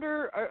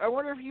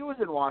if he was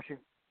in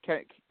Washington,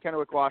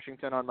 Kennewick,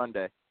 Washington on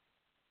Monday.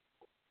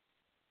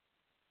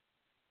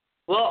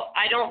 Well,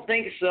 I don't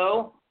think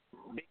so,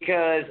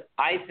 because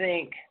I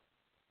think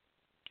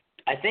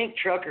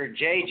Trucker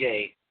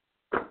JJ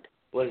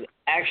was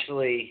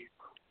actually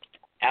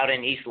out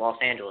in East Los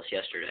Angeles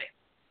yesterday.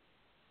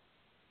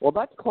 Well,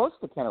 that's close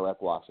to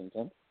Kennewick,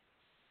 Washington.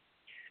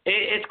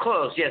 It's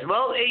close, yes.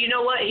 Well, you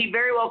know what? He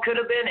very well could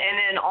have been, and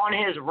then on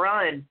his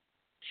run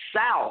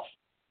south,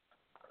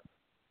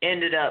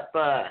 ended up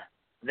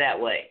that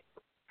way.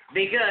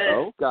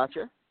 Because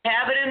gotcha.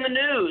 Have it in the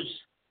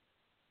news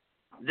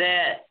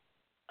that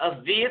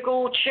a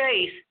vehicle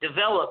chase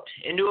developed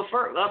into a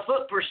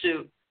foot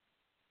pursuit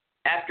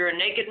after a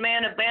naked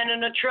man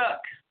abandoned a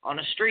truck on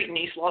a street in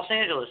East Los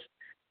Angeles.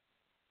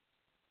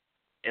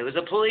 It was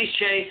a police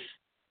chase,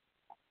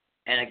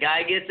 and a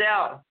guy gets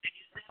out.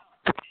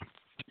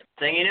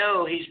 Thing you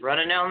know, he's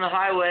running down the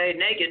highway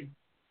naked,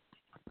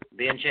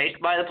 being chased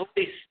by the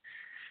police.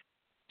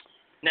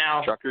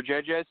 Now, Trucker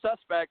JJ is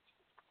suspect.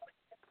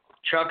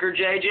 Trucker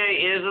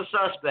JJ is a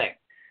suspect.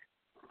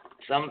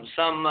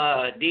 Some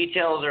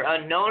details are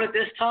unknown at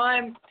this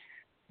time,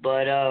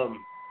 but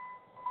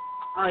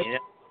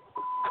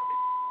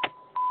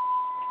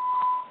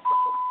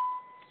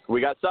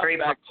we got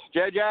suspect.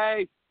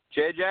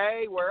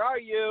 JJ, where are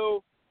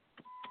you?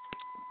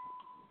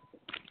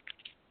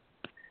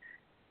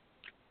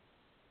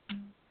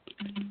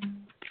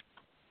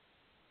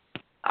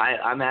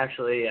 I'm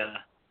actually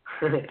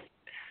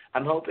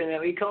I'm hoping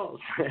that he calls.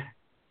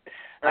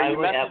 Are you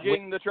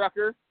messaging the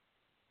trucker?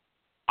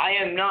 I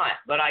am not,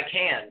 but I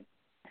can.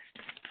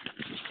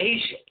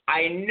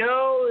 I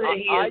know that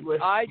he is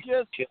with. I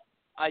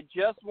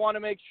just want to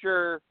make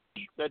sure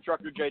that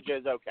Trucker JJ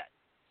is okay.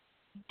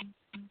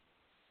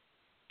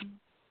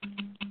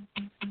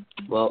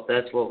 Well,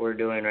 that's what we're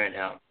doing right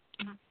now.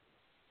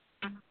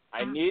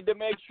 I need to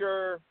make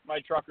sure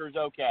my trucker's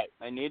okay.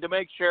 I need to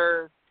make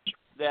sure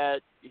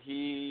that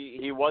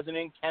he wasn't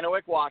in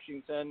Kennewick,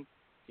 Washington,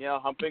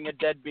 humping a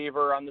dead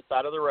beaver on the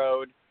side of the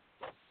road.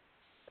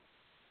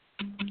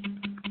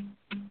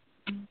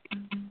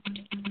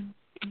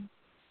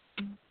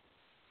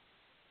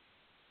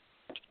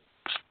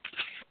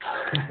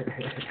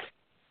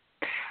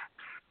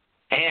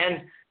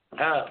 And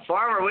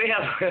Farmer, we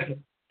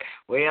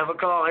have a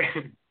caller.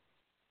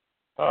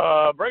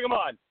 Bring him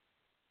on.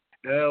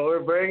 We're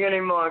bringing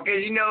him on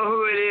because you know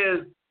who it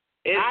is.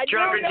 It's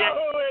Trucker I know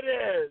who it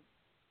is.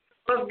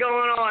 What's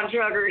going on,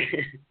 Trucker?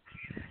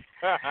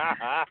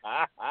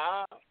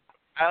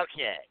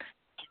 Okay.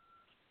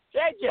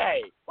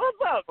 JJ, what's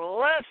up?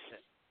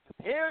 Listen,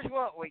 here's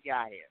what we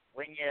got here.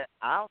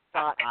 I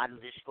thought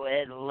I'd just go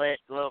ahead and let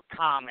a little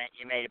comment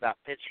you made about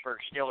Pittsburgh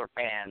Steelers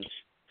fans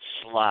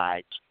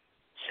slide,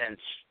 since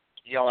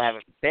y'all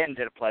haven't been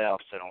to the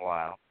playoffs in a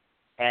while.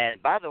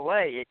 And by the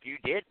way, if you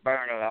did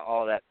burn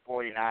all that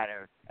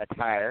 49er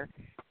attire,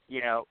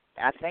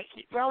 I think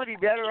you'd probably be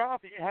better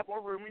off if you have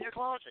more room in your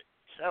closet.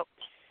 So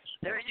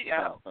there you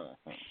go.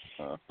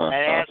 And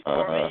as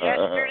for me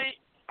yesterday,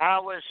 I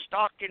was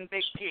stalking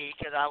Big P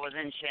because I was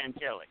in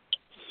Chantilly.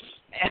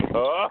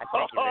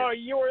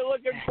 You were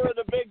looking for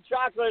the big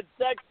chocolate,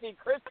 sexy,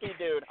 crispy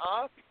dude,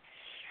 huh?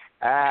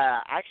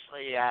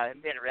 Actually,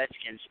 being a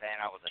Redskins fan,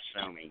 I was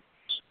assuming.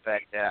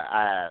 But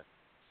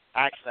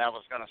actually, I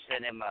was going to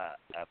send him a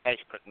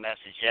Facebook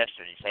message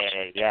yesterday saying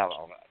hey, yell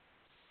on it,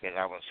 because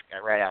I was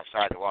right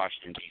outside the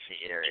Washington,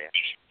 D.C. area.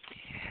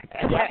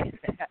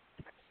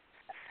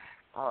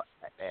 Oh,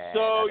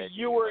 So that is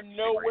you were super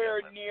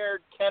nowhere good. near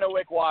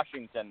Kennewick,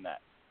 Washington, then?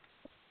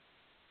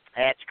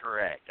 That's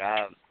correct.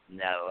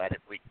 No,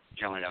 we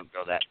generally don't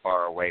go that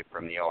far away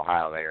from the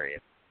Ohio area.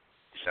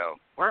 So,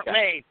 weren't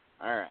me.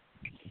 All right.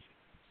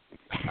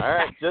 All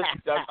right. Just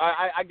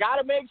I got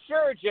to make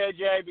sure,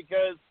 JJ,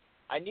 because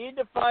I need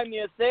to find the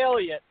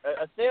assailant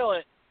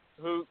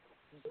who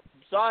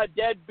saw a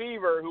dead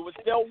beaver who was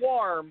still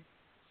warm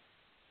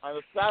on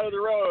the side of the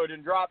road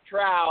and dropped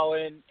trowel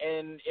and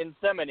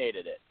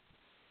inseminated it.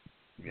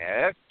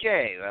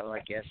 Okay, well, I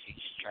guess he's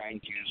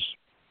trying to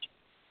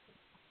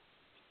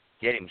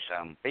get him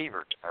some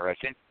beaver, I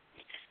reckon.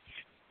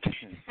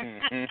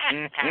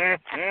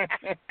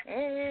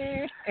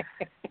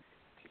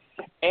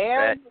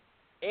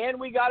 And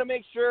we got to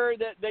make sure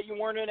that you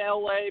weren't in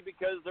L.A.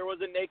 because there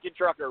was a naked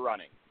trucker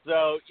running.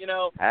 So,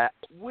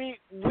 we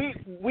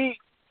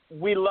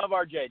love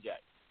our JJ.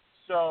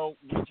 So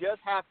we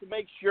just have to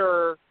make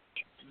sure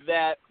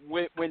that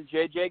when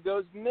JJ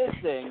goes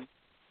missing,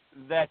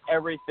 that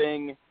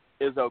everything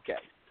is okay.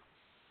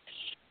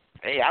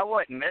 Hey, I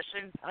wasn't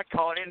missing. I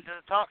called into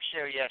the talk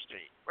show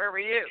yesterday. Where were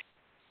you?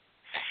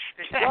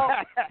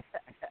 Well,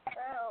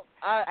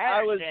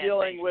 I was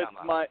dealing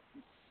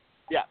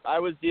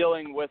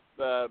with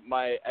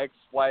my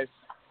ex-wife,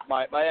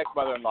 my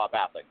ex-mother-in-law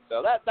battling.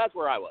 So that's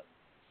where I was.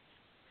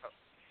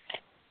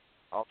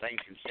 All things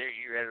considered,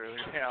 you had really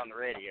been on the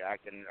radio. I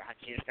can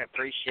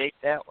appreciate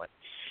that one.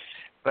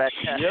 But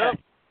yep.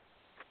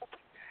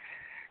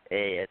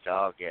 Hey, it's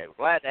all good.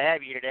 Glad to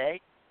have you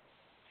today.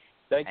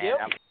 Thank you.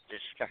 I'm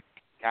just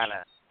kind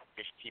of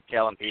just keep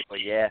telling people,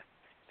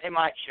 they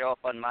might show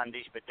up on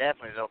Mondays, but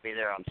definitely they'll be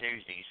there on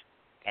Tuesdays.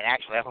 And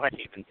actually, I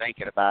wasn't even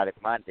thinking about it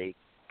Monday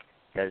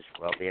because,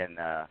 well, being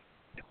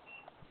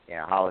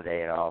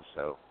holiday and all.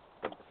 So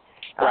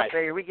I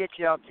figure we get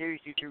you on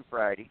Tuesday through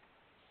Friday.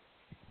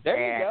 There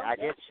you go. I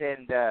did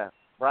send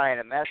Brian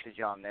a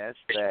message on this,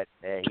 but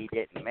he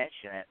didn't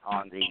mention it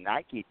on the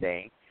Nike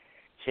thing.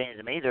 Seems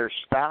to me their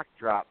stock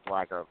dropped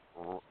like a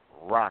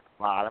rock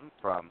bottom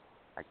from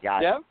a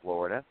guy from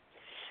Florida.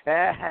 So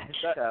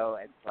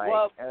it's like,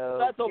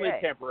 that's only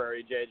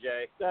temporary,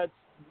 JJ. That's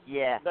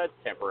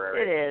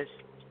temporary. It is,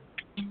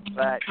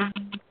 but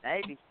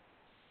maybe.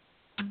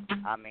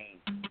 I mean,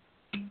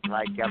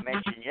 like I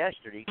mentioned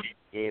yesterday,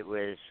 it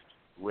was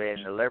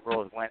when the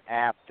liberals went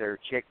after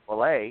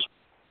Chick-fil-A.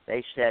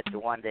 They set the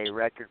one-day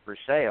record for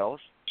sales,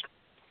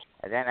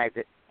 and then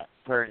it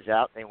turns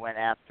out they went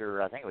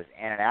after, I think it was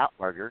In-N-Out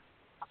Burger,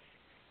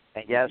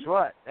 and guess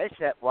what? They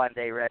set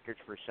one-day records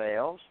for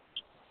sales.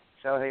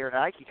 So here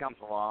Nike comes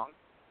along,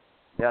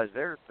 does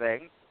their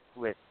thing,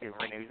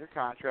 renews their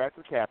contract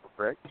with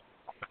Capra,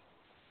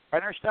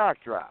 and their stock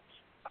drops.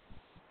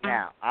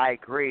 Now, I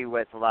agree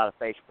with a lot of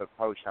Facebook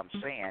posts I'm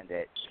seeing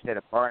that instead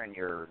of burning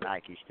your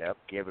Nike stuff,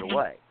 give it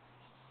away.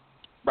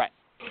 Right.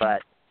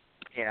 But,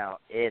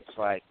 it's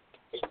like,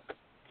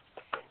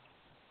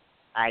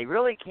 I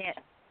really can't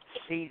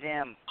see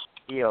them,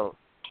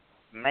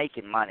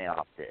 making money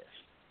off this.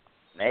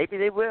 Maybe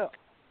they will,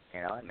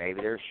 and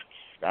maybe their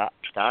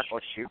stock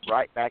will shoot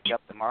right back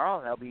up tomorrow,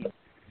 and they'll be,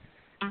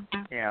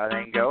 they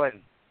can go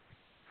and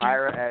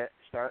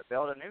start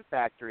building a new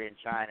factory in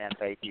China and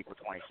pay people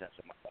 20 cents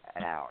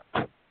an hour.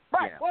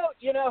 Right. Well,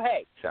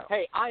 hey,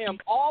 I am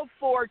all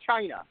for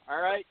China.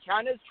 All right,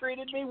 China's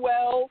treated me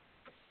well,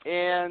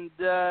 and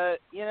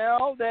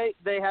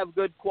they have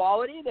good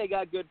quality, they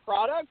got good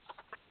products,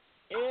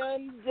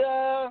 and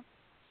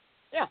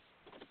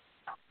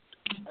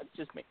that's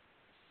just me.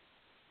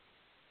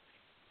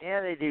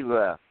 Yeah, they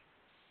do.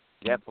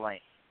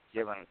 Definitely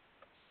given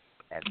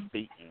and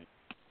beaten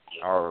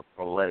our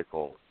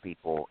political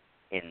people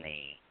in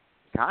the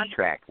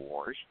contract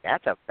wars.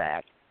 That's a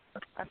fact.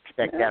 I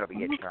expect that'll be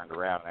getting turned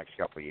around the next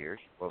couple of years.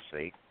 We'll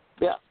see.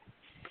 Yeah.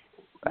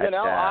 But,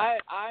 I'm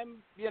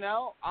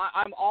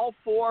all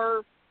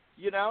for,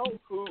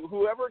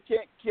 whoever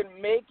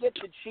can make it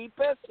the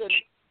cheapest and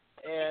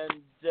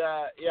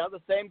the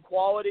same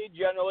quality,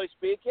 generally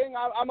speaking.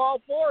 I'm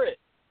all for it.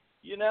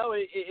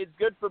 It's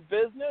good for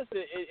business.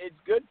 It's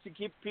good to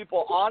keep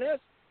people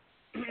honest,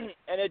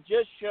 and it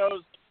just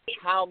shows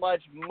how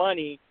much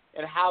money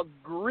and how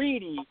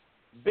greedy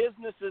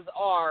businesses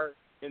are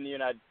in the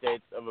United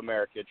States of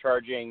America,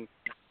 charging,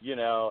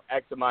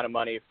 X amount of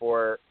money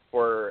for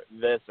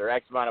this or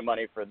X amount of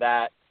money for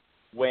that,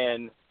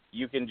 when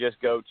you can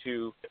just go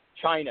to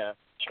China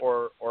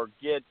or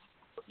get,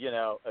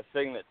 a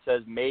thing that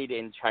says made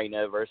in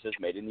China versus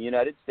made in the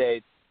United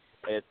States,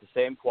 and it's the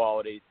same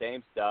quality,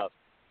 same stuff,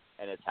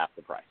 and it's half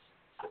the price.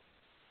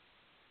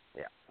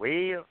 Yeah,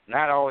 we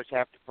not always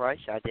half the price.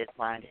 I did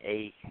find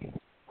a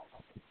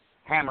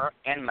hammer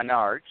in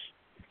Menards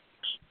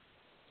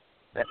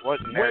that was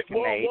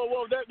American made.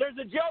 Whoa! There's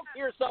a joke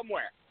here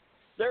somewhere.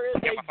 There is a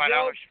joke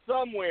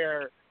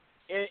somewhere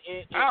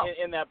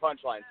in that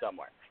punchline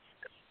somewhere.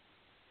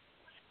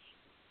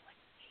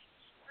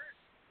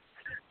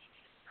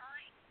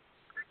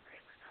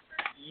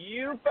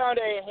 You found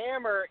a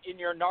hammer in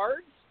your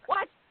Nards?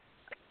 What?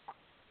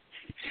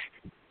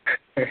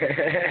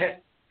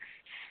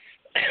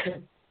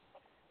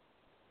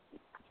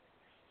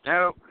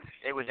 No,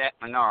 it was at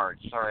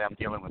Menards. Sorry, I'm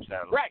dealing with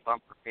that Right.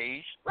 bumper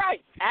piece.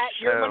 Right, at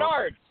your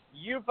Menards.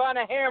 You found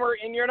a hammer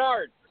in your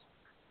Menards.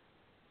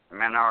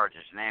 Menards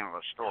is the name of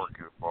a store,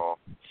 goofball.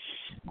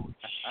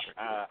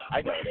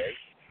 I know it is.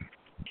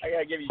 I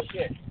gotta give you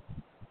shit.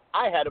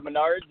 I had a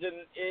Menards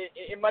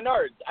in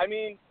Menards. I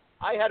mean,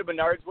 I had a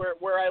Menards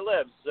where I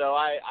live, so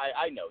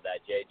I know that,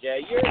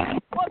 JJ.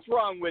 What's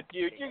wrong with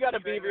you? You got a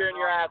beaver in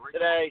your ass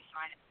today.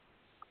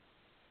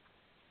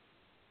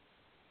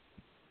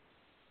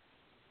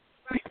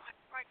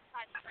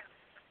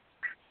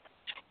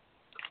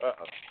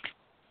 Uh-oh.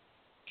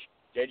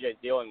 JJ's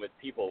dealing with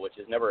people, which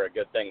is never a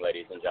good thing,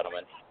 ladies and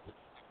gentlemen.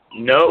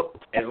 Nope.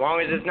 As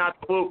long as it's not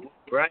the whoop,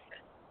 right?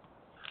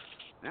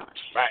 No,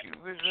 Right. She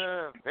was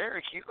a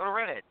very cute little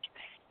redhead.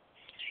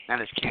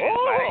 Not as cute as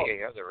my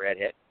other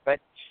redhead, but...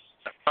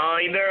 Oh,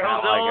 you better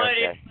hope the old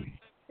lady...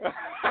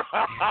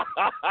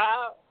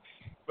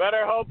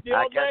 Better hope the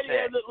old Like I lady said.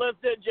 hasn't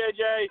listened,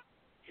 JJ.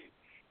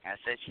 I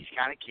said she's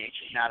kind of cute.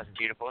 She's not as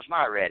beautiful as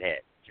my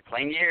redhead. She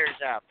clean years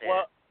out there.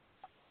 Well,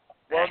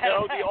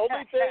 no,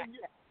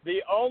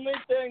 the only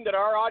thing that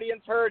our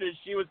audience heard is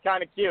she was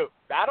kind of cute.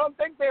 I don't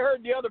think they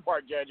heard the other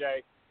part,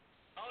 JJ.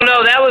 Oh,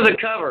 no, that was a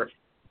cover.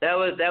 That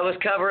was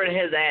covering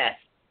his ass.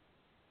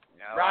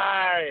 No,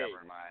 Right. I'm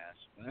covering my ass.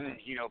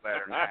 You know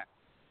better than that.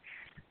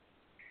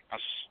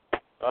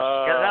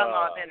 Because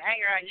I've been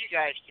hanging around you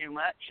guys too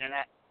much, and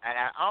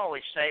I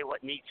always say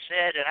what needs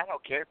said, and I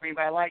don't care if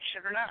anybody likes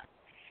it or not.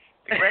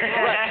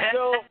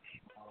 So,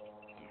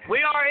 we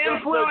are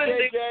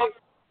influencing.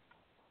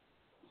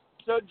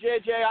 So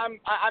JJ,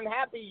 I'm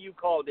happy you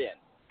called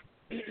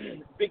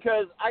in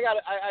because I got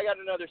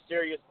another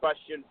serious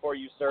question for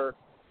you, sir.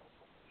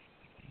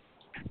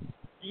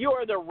 You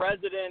are the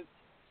resident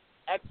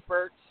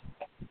expert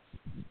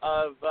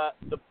of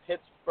the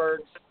Pittsburgh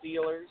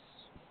Steelers.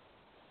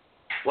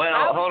 Well,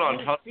 How hold on.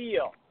 do you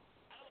feel?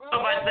 If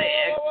I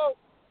say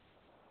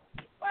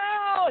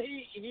Well,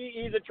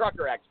 he's a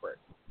trucker expert.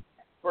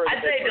 For the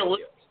I'd say Pittsburgh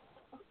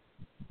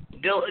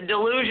Steelers.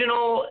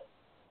 delusional.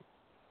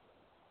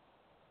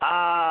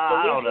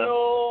 I don't know.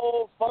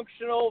 Delusional,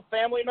 functional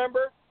family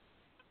member?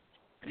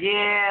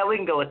 Yeah, we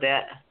can go with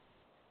that.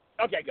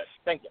 Okay, good.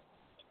 Thank you.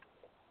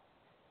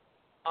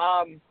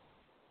 How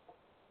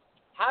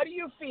do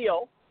you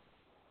feel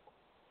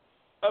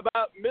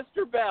about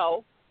Mr.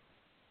 Bell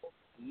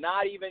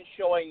not even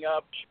showing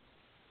up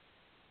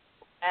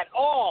at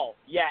all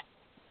yet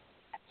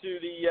to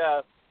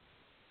the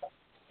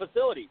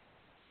facility?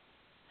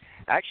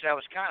 Actually, I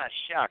was kind of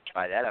shocked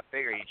by that. I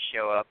figured he'd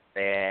show up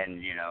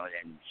and,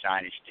 and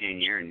sign his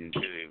tenure and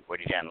do what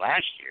he done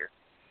last year.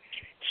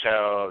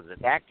 So the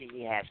fact that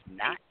he has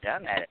not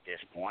done that at this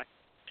point,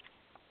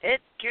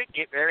 it could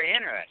get very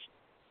interesting.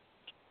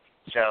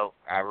 So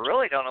I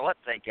really don't know what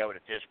to think of it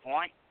at this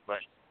point, but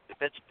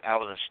I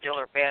was a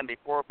Steeler fan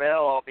before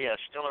Bell, I'll be a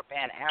Steeler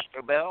fan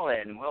after Bell,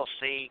 and we'll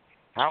see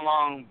how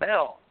long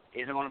Bell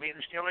isn't going to be in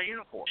the Steeler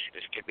uniform.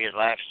 This could be his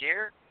last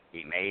year.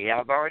 He may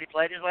have already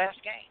played his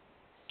last game.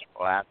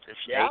 We'll have to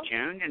stay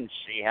tuned and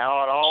see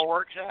how it all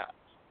works out.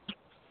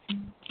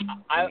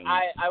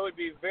 I would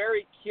be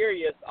very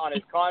curious on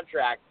his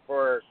contract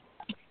for,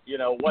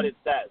 what it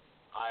says.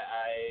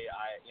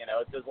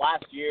 It's his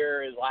last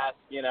year,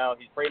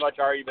 he's pretty much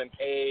already been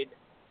paid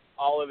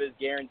all of his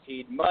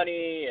guaranteed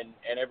money and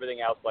everything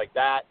else like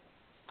that.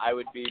 I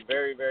would be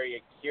very,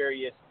 very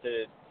curious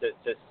to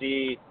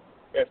see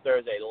if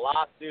there's a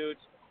lawsuit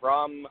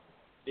from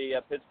the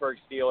Pittsburgh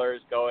Steelers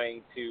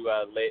going to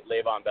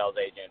Le'Veon Bell's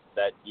agent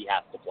that he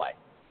has to play.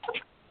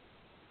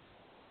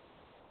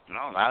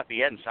 No, not if he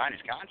hadn't signed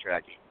his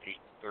contract.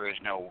 There is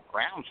no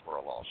grounds for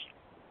a lawsuit.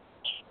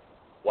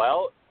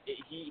 Well,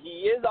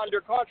 he is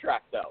under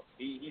contract, though.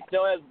 He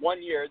still has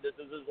 1 year. This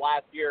is his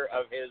last year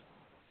of his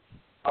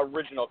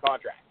original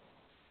contract.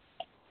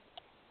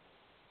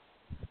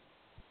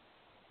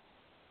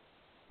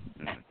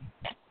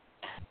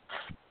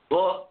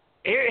 Well,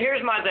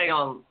 here's my thing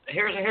on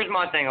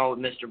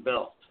Mr.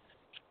 Bill.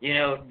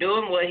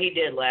 Doing what he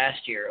did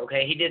last year.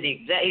 Okay, he's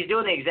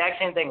doing the exact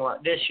same thing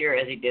this year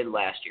as he did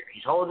last year.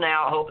 He's holding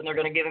out, hoping they're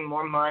going to give him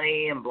more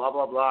money and blah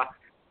blah blah.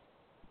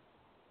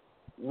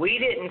 We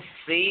didn't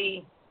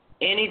see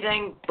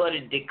anything but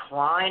a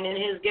decline in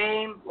his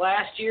game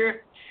last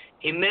year.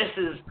 He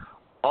misses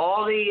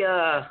all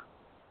the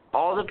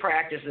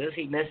practices.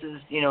 He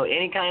misses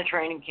any kind of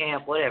training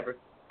camp, whatever.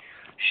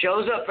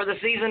 Shows up for the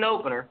season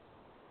opener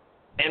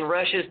and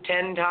rushes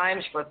 10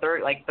 times for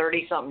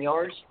 30-something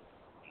yards.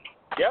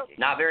 Yep.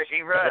 Not very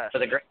for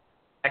the great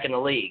back in the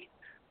league.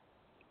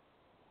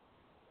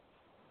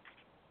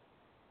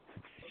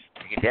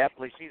 You can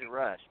definitely see the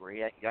rust where he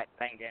got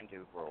banged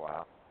into for a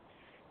while.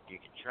 You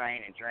can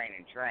train and train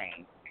and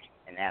train,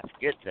 and that's a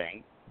good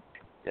thing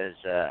because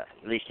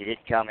at least he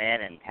didn't come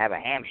in and have a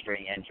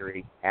hamstring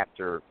injury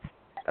after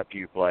a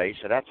few plays,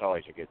 so that's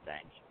always a good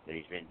thing that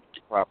he's been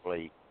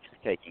properly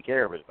taking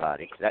care of his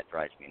body. That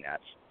drives me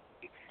nuts.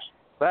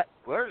 But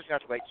we're just going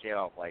to have to wait and see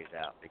how it plays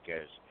out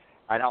because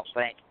I don't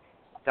think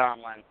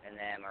Tomlin and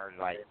them are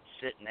like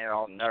sitting there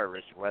all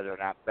nervous whether or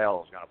not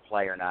Bell's going to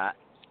play or not.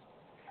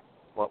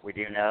 What we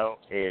do know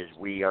is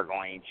we are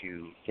going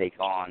to take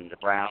on the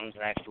Browns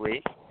next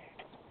week,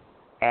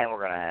 and we're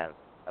going to have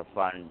a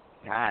fun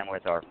time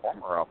with our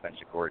former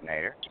offensive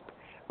coordinator.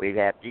 We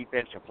have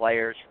defensive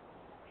players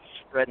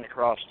spreading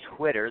across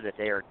Twitter that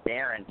they are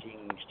daring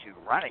teams to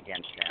run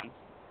against them,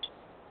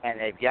 and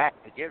they've got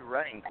a good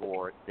running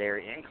core there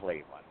in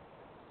Cleveland.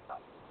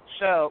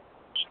 So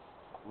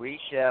we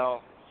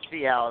shall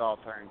see how it all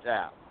turns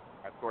out.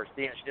 Of course,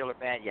 being a Steeler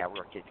fan, yeah, we're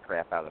going to kick the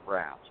crap out of the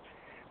Browns.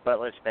 But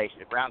let's face it,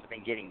 the Browns have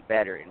been getting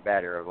better and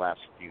better over the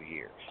last few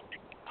years.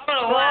 Look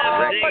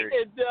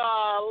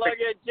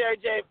at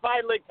JJ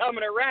finally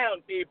coming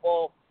around,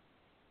 people.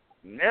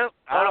 Nope,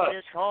 I'm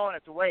just calling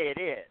it the way it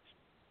is.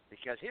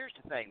 Because here's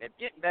the thing, they're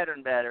getting better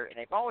and better, and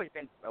they've always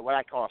been what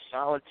I call a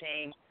solid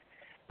team,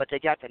 but they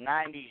got the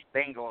 90s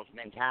Bengals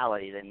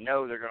mentality. They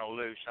know they're going to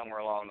lose somewhere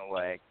along the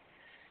way.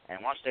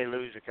 And once they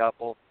lose a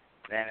couple,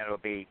 then it'll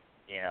be,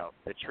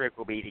 the trick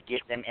will be to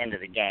get them into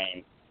the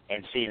game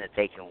and see that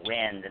they can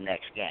win the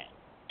next game.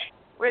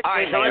 Which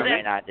they may or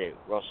may not do.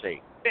 We'll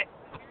see.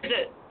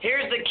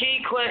 Here's the key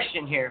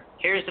question here.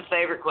 Here's the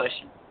favorite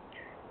question.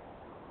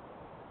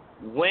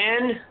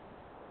 When,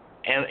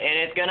 and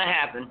it's going to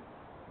happen,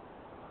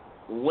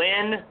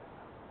 when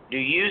do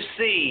you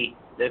see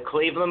the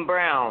Cleveland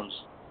Browns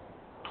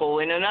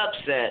pulling an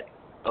upset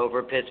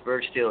over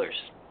Pittsburgh Steelers?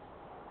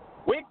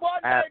 Week 1,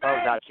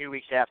 about 2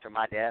 weeks after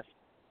my death.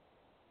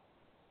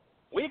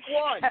 Week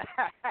 1.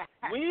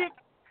 Week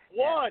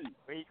 1.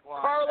 Week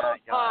 1. Carlos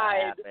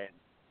Hyde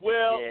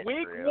will,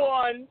 week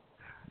 1,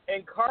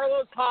 and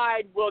Carlos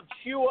Hyde will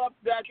chew up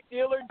that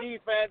Steeler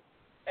defense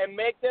and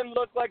make them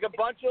look like a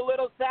bunch of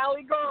little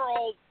Sally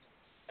girls,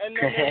 and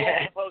then they won't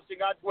be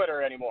posting on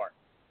Twitter anymore.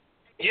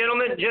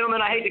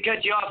 Gentlemen, I hate to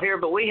cut you off here,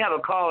 but we have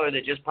a caller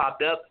that just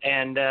popped up,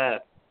 and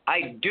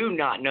I do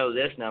not know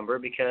this number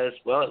because,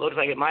 well, it looks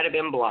like it might have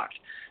been blocked.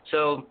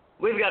 So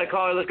we've got a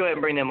caller. Let's go ahead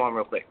and bring them on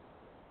real quick.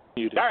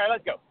 All right,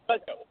 let's go.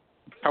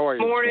 How are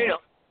you?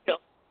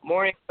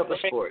 Morning of the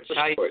sports.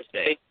 How are you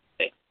today?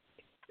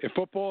 If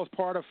football is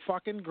part of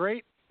fucking,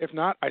 great. If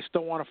not, I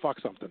still want to fuck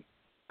something.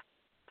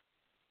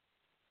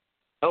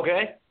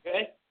 Okay.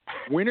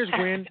 Winners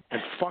win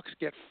and fucks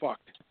get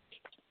fucked.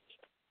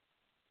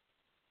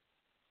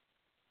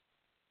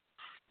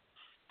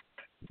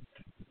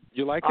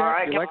 You like that?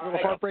 Right, you like a little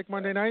Heartbreak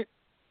Monday night?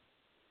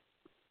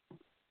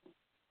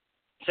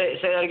 Say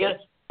that again?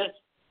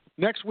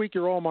 Next week,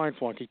 you're all mine,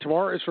 Flunky.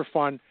 Tomorrow is for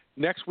fun.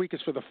 Next week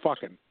is for the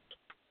fucking.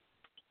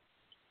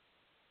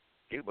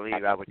 I do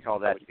believe I would call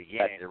that the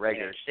beginning of the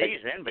regular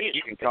season, but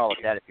you can call it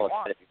that if you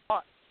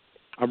want.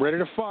 I'm ready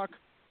to fuck.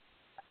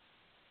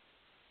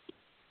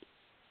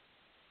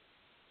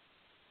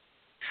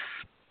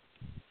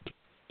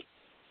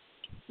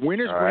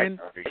 Winners win,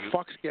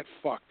 fucks get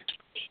fucked.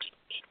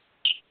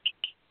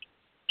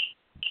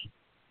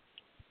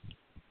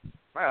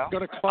 Well,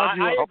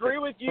 I agree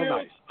with you.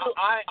 Nice.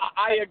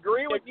 I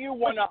agree with you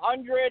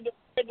 100%.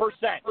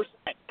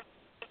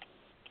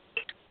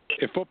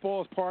 If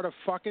football is part of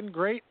fucking,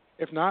 great.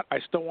 If not, I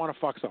still want to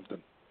fuck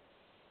something.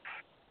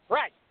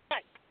 Right.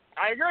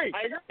 I agree.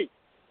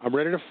 I'm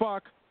ready to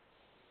fuck.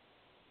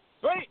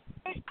 Sweet.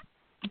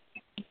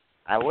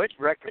 I would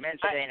recommend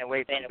staying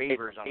away from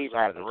beavers on the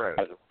side of the road.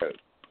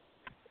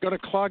 Gonna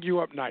clog you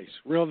up nice,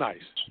 real nice.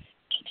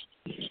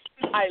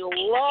 I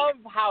love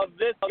how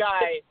this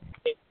guy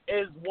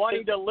is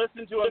wanting to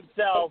listen to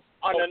himself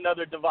on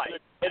another device.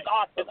 It's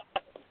awesome.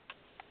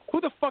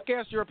 Who the fuck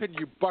asked your opinion,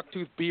 you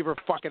bucktooth beaver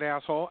fucking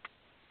asshole?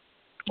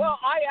 Well,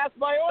 I asked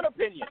my own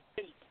opinion.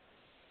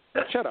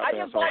 Shut up, I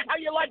just like how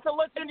you like to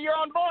listen to your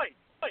own voice.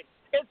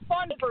 It's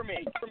fun for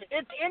me.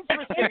 It's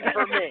interesting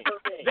for me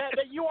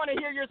that you want to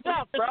hear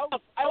yourself, bro.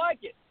 I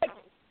like it.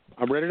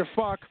 I'm ready to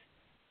fuck.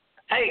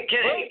 Hey,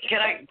 can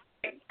I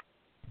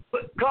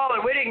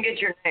caller? We didn't get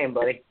your name,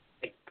 buddy.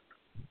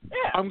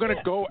 Yeah, I'm going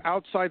to go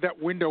outside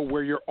that window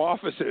where your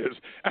office is,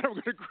 and I'm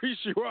going to grease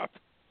you up.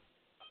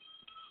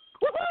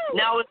 Woo-hoo!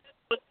 Now,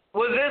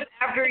 was this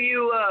after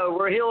you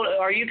were healed?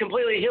 Are you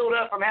completely healed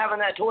up from having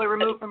that toy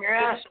removed from your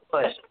ass?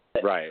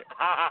 Right.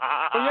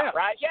 Yeah.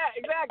 Right. Yeah.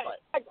 Exactly.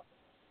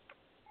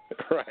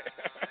 Right.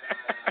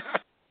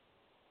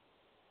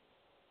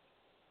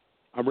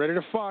 I'm ready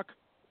to fuck.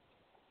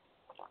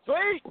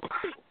 Sweet.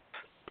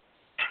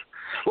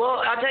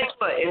 Well, I'll tell you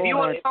what. If you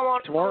want to come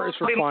on, tomorrow is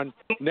for fun.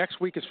 Next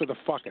week is for the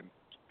fucking.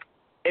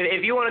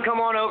 If you want to come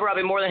on over, I'll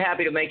be more than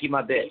happy to make you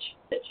my bitch.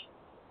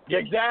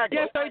 Exactly.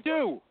 Yes, I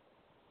do.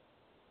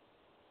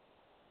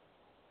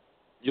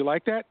 You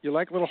like that? You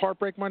like a little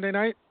Heartbreak Monday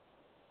night?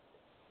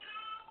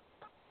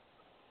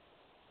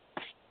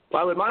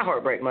 Why would my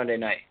heart break Monday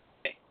night?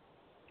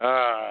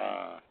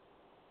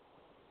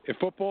 If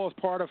football is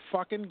part of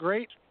fucking,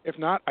 great. If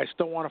not, I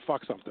still want to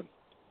fuck something.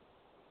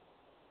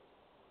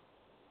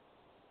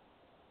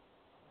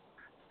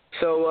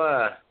 So,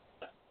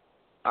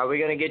 are we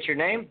going to get your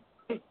name?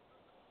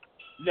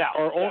 No.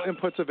 Are all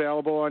inputs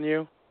available on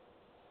you?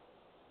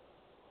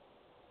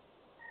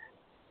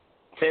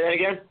 Say that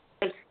again?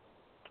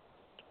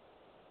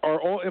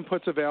 all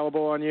inputs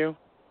available on you?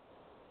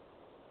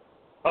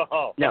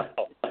 Oh, No.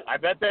 I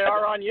bet they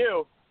are on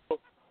you.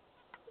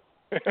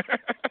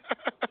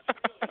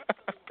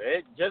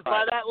 Just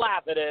by that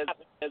laugh, it is.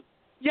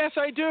 Yes,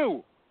 I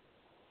do.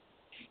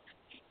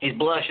 He's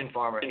blushing,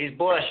 Farmer. He's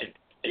blushing.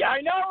 Yeah,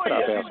 I know he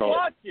Stop, is. He's asshole.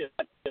 blushing.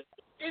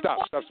 He's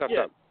Stop.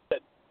 blushing.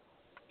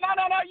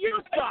 No, you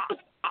stop.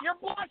 You're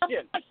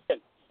blushing.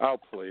 Oh,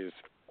 please.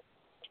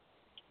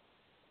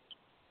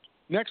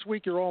 Next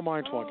week, you're all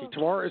mine, Flunky.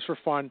 Tomorrow is for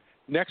fun.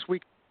 Next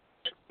week.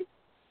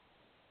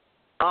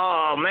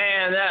 Oh,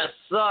 man, that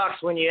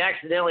sucks when you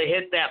accidentally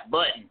hit that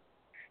button.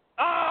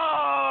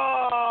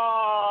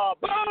 Oh,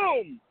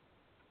 boom!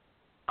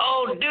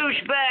 Oh,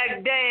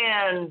 douchebag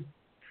Dan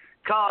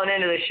calling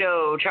into the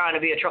show trying to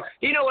be a troll.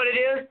 You know what it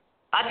is?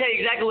 I'll tell you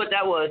exactly what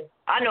that was.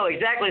 I know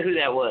exactly who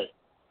that was.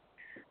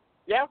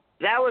 Yeah?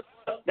 That was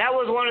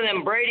one of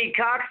them Brady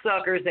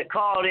cocksuckers that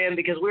called in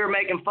because we were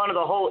making fun of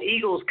the whole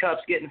Eagles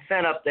Cups getting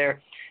sent up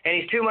there, and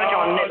he's too much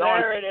on.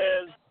 There it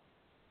is.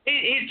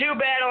 He's too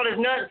bad on his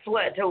nut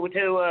sweat to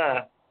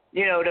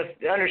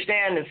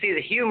understand and see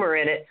the humor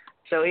in it.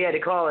 So he had to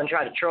call and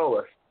try to troll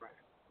us.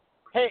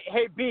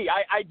 Hey, B,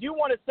 I do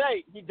want to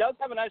say he does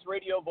have a nice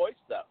radio voice,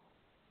 though.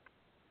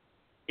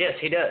 Yes,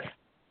 he does.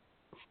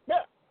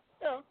 Yeah.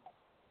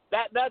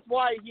 That's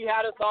why he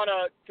had us on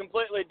a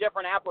completely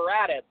different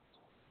apparatus,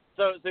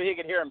 so he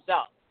could hear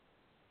himself.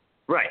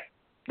 Right.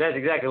 That's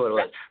exactly what it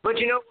was. But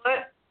you know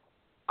what?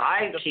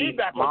 The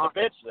feedback was a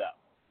bitch, though.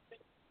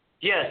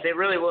 Yes, it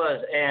really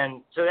was.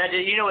 And so that,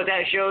 you know what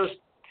that shows?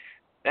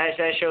 That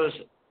shows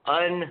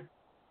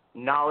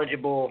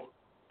unknowledgeable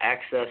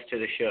access to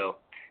the show.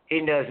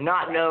 He does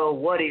not know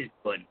what he's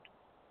doing.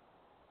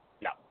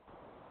 No.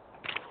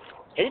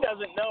 He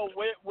doesn't know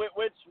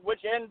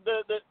which end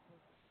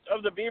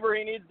of the beaver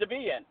he needs to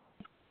be in.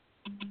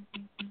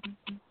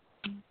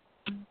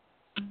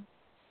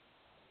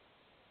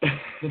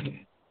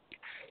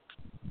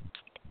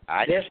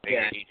 I just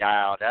figured he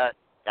dialed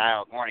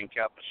Morning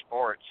Cup of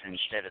Sports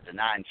instead of the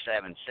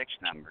 976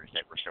 numbers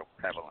that were so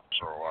prevalent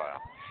for a while.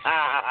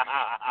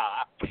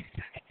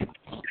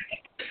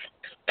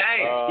 Hey,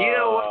 you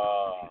know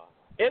what?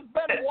 It's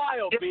been a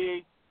while,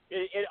 B.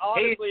 It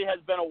honestly has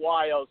been a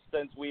while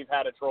since we've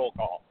had a troll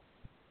call.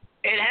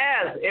 It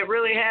has. It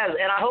really has.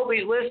 And I hope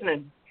he's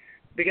listening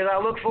because I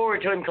look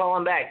forward to him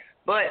calling back.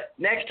 But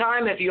next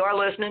time, if you are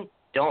listening,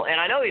 don't, and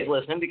I know he's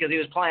listening because he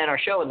was playing our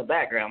show in the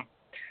background,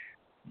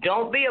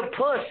 don't be a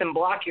puss and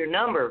block your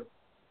number,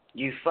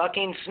 you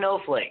fucking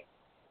snowflake.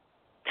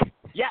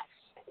 Yes.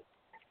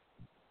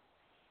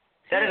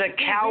 That is a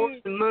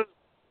coward move.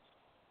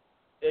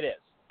 It is.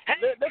 Hey,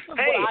 this is what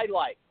I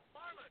like.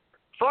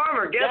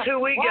 Farmer, guess who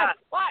we got?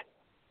 What?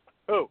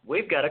 Who?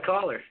 We've got a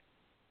caller.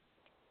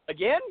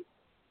 Again?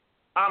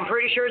 I'm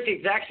pretty sure it's the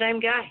exact same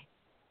guy.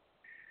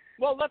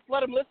 Well, let's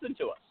let him listen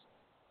to us.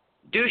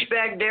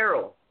 Douchebag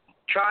Daryl,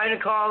 trying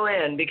to call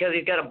in because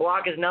he's got to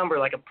block his number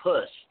like a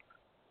puss.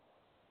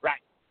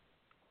 Right.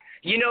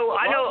 You know,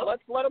 I know.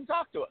 Let's let him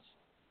talk to us.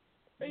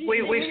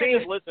 We've seen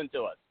seen. Listen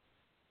to us.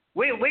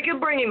 We could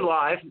bring him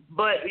live,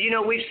 but, you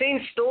know, we've seen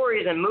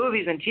stories and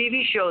movies and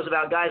TV shows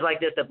about guys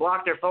like this that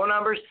block their phone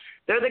numbers.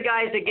 They're the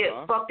guys that get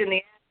fucked in the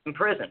ass in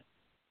prison.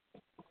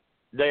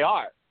 They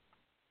are.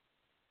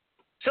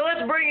 So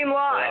let's bring him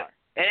live.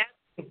 And ask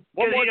him,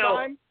 one more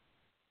time?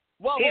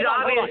 Well, he's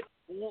hold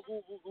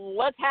on.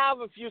 Let's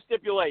have a few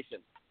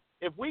stipulations.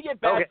 If we get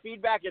bad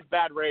feedback, it's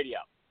bad radio.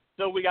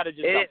 So we got to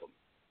just dump them.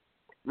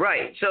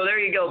 Right. So there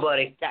you go,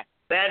 buddy. Okay.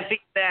 Bad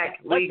feedback,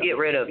 we get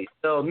rid of you.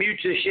 So mute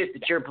the shit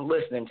that you're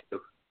listening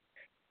to.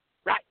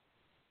 Right.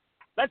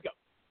 Let's go.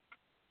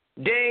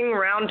 Ding,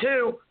 round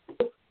 2.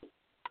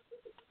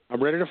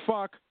 I'm ready to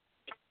fuck.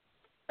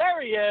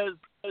 There he is.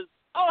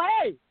 Oh,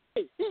 hey.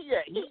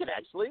 He can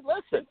actually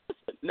listen.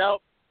 No,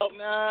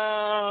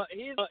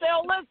 he's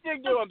still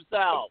listening to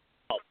himself.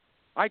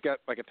 I got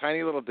like a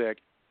tiny little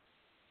dick.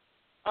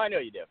 I know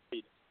you do.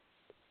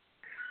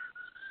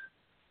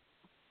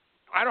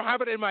 I don't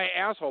have it in my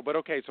asshole, but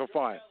okay, so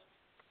fine.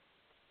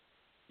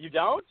 You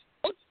don't?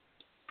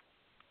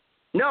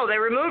 No, they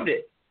removed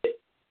it.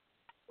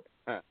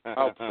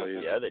 Oh,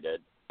 please. Yeah, they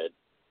did.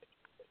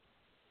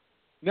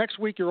 Next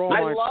week, you're all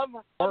mine.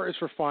 Or is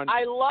for fun.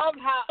 I love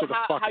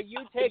how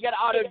you take it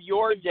out of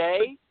your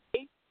day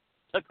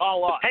to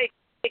call us. Hey,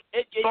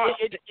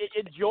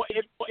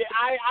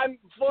 I'm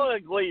full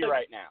of glee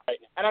right now,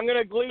 and I'm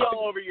gonna glee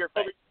all over your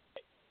face.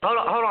 Hold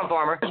on,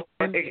 Farmer.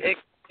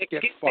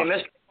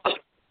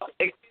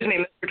 Excuse me,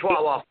 Mr.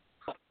 Twalwell.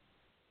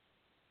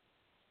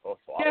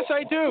 Yes,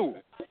 I do.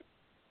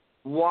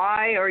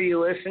 Why are you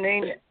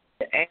listening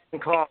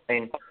and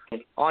calling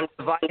on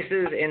devices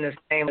in the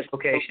same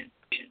location?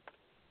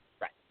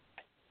 Right.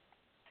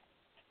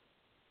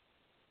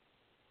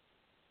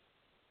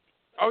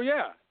 Oh,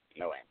 yeah.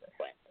 No answer.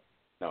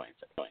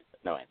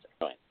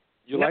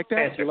 You like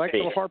that? You like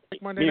Little Heart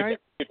Break Monday night?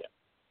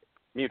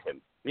 Mute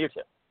him.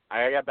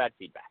 I got bad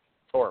feedback.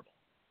 It's horrible.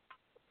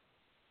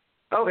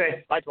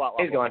 Okay. Bye, Twatwell.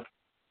 He's gone.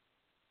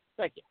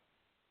 Thank you.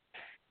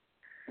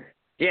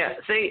 Yeah,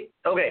 see,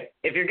 okay,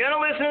 if you're going to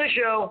listen to the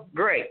show,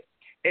 great.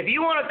 if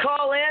you want to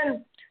call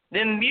in,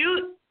 then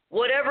mute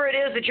whatever it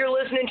is that you're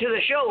listening to the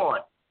show on,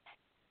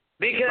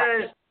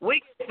 because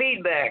we get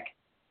feedback,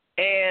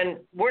 and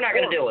we're not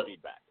going to deal with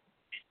feedback.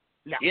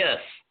 No. Yes.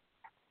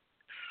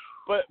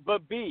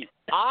 But B,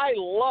 I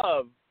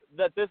love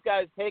that this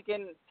guy's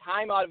taking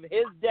time out of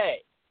his day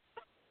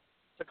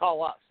to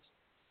call us.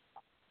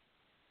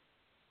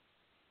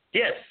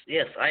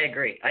 Yes, I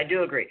agree. I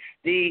do agree.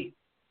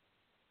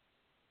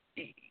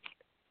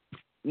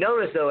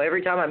 Notice, though,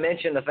 every time I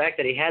mention the fact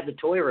that he had the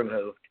toy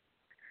removed,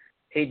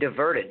 he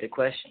diverted the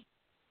question.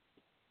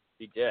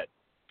 He did.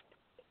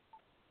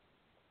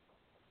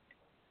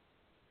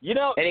 You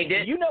know, and he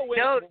did. You know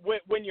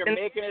when you're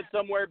making it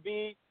somewhere,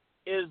 B,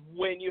 is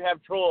when you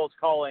have trolls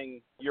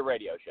calling your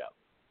radio show.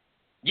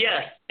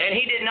 Yes, and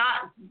he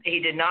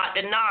did not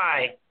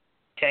deny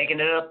taking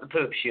it up the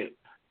poop chute.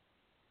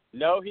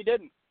 No, he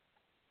didn't.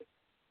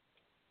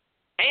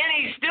 And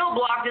he still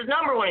blocked his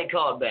number when he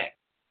called back.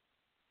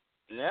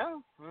 Yeah,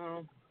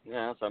 well,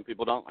 yeah, some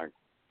people don't learn.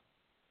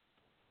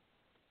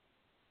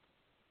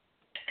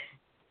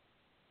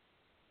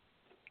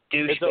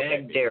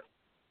 Douchebag Daryl.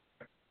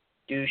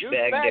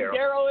 Douchebag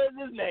Daryl is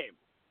his name.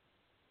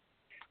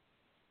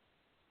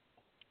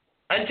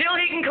 Until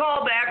he can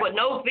call back with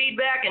no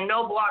feedback and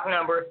no block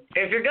number,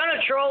 if you're going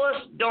to troll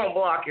us, don't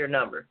block your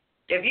number.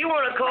 If you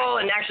want to call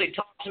and actually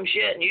talk some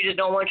shit and you just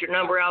don't want your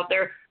number out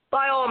there,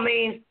 by all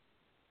means,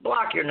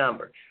 block your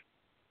number.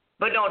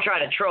 But don't try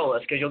to troll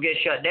us because you'll get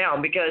shut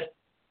down, because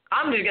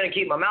I'm just going to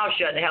keep my mouth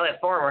shut and let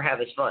Farmer have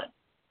his fun.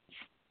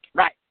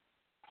 Right.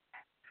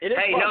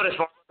 Hey, notice,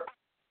 Farmer,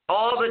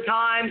 all the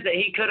times that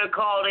he could have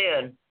called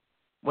in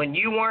when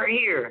you weren't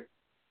here,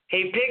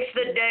 he picks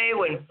the day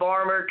when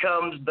Farmer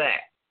comes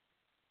back.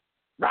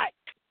 Right.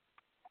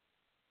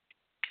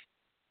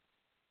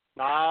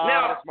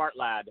 Now, a smart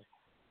lad.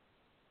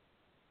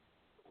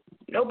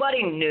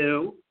 Nobody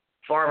knew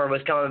Farmer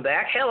was coming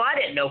back. Hell, I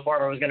didn't know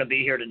Farmer was going to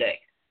be here today.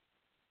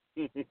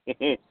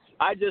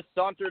 I just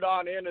sauntered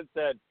on in and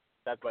said,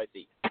 that's my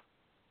seat.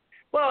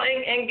 Well,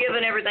 and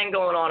given everything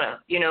going on,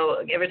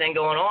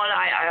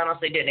 I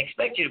honestly didn't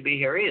expect you to be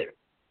here either.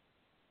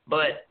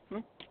 But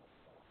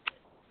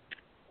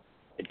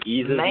it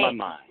eases my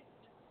mind.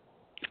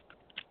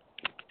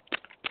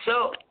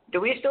 So,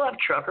 do we still have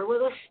Trucker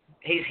with us?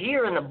 He's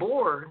here in the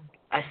board.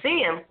 I see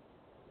him.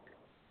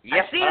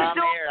 Yes, I see him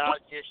still. Here. I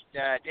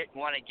just didn't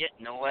want to get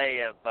in the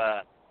way of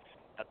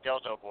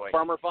Delta Boy.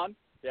 Farmer fun?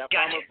 Yeah,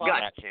 Gotcha, Farmer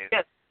fun. Gotcha.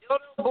 Yes,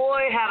 Delta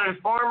Boy having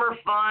Farmer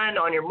fun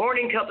on your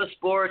morning cup of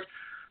sports,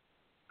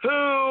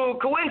 who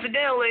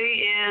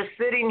coincidentally is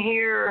sitting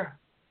here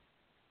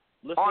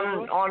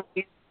on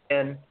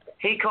and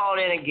he called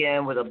in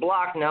again with a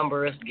block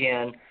number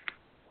again.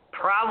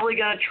 Probably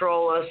going to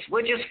troll us,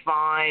 which is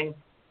fine.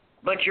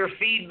 But your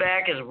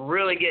feedback is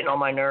really getting on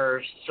my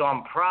nerves, so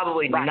I'm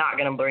probably not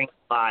going to bring it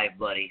live,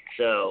 buddy.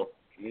 So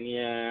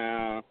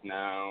yeah,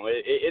 no,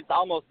 it's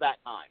almost that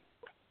time.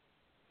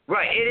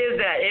 Right,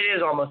 it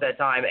is almost that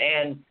time.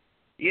 And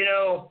you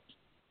know,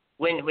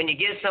 when you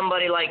get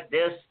somebody like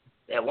this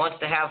that wants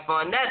to have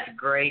fun, that's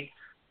great.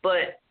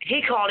 But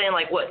he called in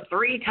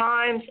 3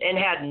 times and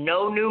had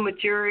no new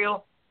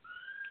material.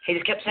 He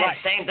just kept saying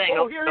the same thing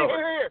over and over.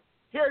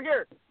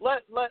 Here.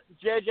 Let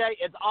JJ.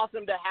 It's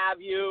awesome to have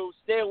you.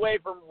 Stay away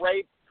from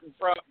rape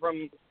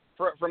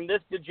from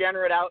this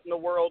degenerate out in the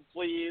world,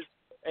 please.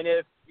 And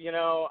if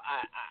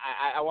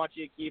I want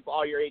you to keep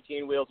all your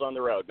 18 wheels on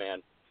the road,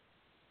 man.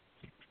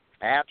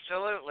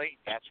 Absolutely,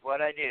 that's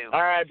what I do.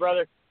 All right,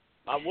 brother.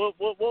 We'll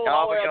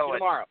holler at you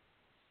tomorrow.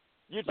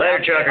 You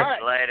later, Trucker.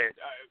 Right. Later.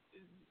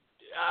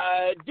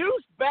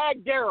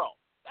 Douchebag Daryl.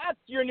 That's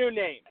your new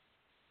name.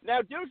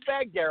 Now,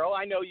 Douchebag Daryl,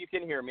 I know you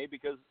can hear me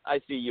because I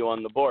see you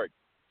on the board.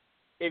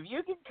 If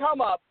you can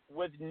come up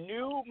with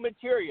new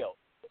material,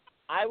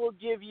 I will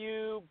give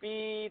you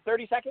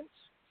 30 seconds.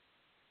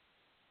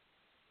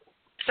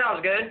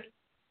 Sounds good.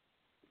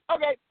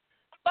 Okay,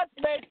 let's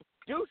make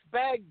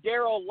Douchebag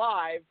Daryl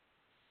live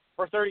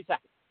for 30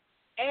 seconds.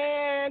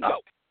 And go.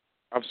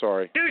 I'm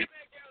sorry. Douchebag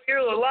Daryl, you're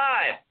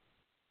alive.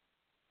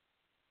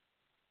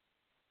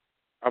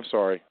 I'm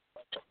sorry.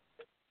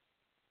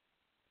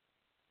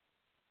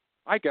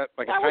 I got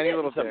a tiny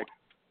little dick.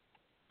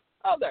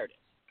 Oh, there it is.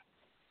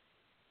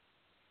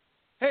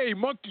 Hey,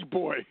 monkey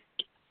boy.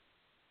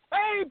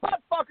 Hey,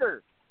 butt fucker.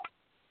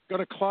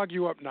 Gonna clog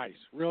you up nice,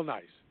 real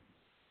nice.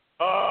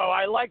 Oh,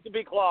 I like to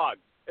be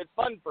clogged. It's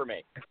fun for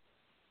me.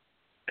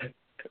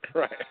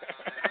 Right.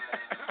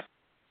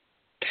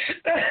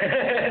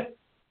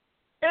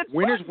 It's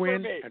Winners fun for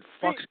win me. and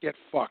fucks get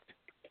fucked.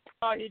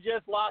 Oh, he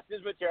just lost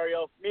his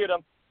material. Mute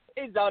him.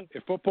 He's done.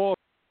 If football.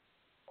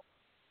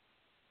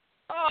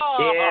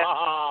 Oh. Yeah.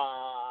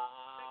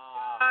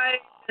 I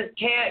just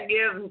can't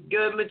give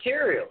good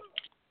material.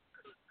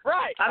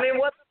 Right. I mean,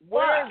 what?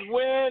 Winners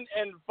win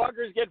and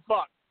fuckers get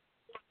fucked.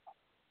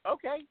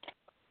 Okay.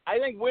 I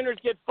think winners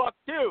get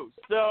fucked too.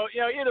 So,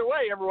 either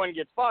way, everyone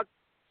gets fucked.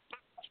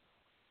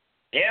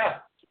 Yeah.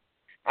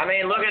 I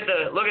mean, look at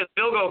the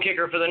field goal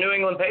kicker for the New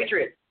England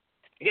Patriots.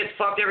 He gets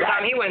fucked every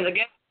time he wins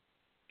again.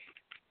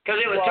 Because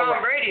it was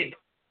Tom Brady.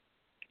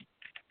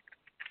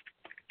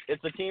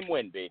 It's a team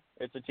win, B.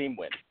 It's a team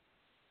win.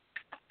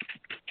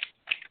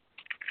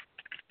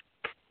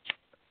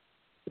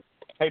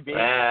 Hey, B.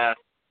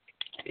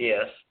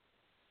 Yes.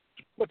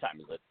 What time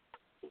is it?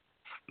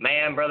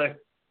 Man, brother,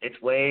 it's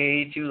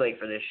way too late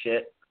for this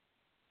shit.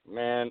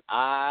 Man,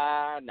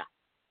 nah.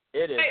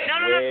 It is Hey,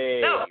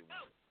 no.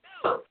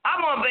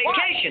 I'm on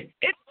vacation. What?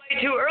 It's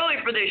way too early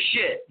for this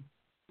shit.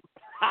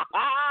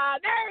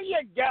 There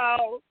you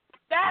go.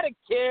 That a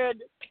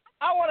kid.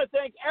 I want to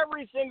thank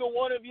every single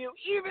one of you,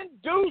 even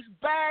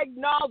douchebag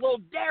nozzle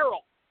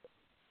Daryl,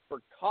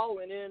 for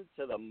calling in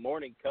to the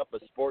Morning Cup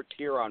of Sports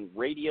here on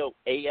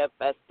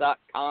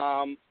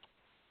RadioAFS.com,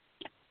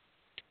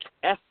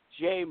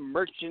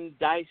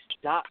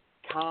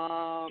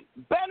 FJMerchandise.com,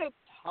 Bennett's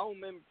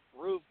Home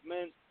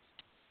Improvement,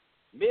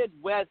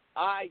 Midwest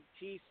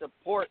IT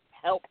Support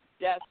Help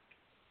Desk.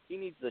 He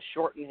needs to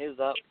shorten his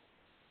up.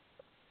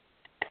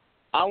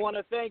 I want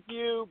to thank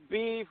you,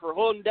 B, for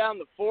holding down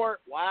the fort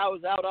while I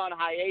was out on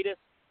hiatus.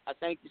 I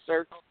thank you,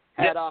 sir.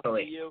 Hat off to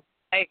you.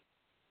 Hey,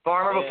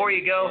 Farmer, before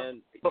you go,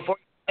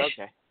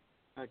 okay.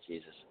 Oh,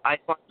 Jesus. I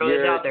just want to throw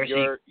this out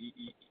there.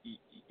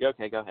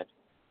 Okay, go ahead.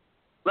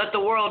 Let the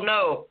world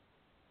know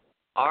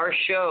our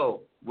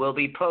show will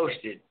be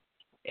posted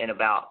in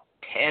about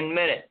 10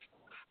 minutes.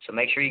 So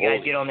make sure you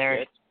guys get on there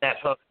and share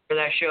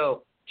that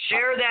show.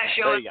 Share that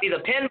show. It'll be the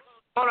pin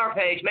on our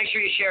page. Make sure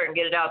you share it and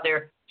get it out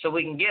there so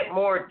we can get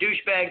more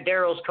douchebag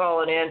Darryls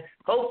calling in.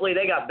 Hopefully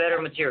they got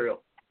better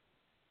material.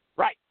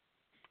 Right.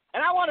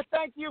 And I want to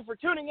thank you for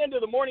tuning into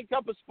the Morning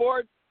Cup of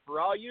Sports. For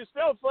all you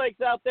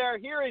snowflakes out there,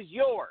 here is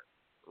your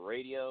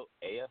Radio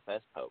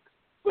AFS Poke.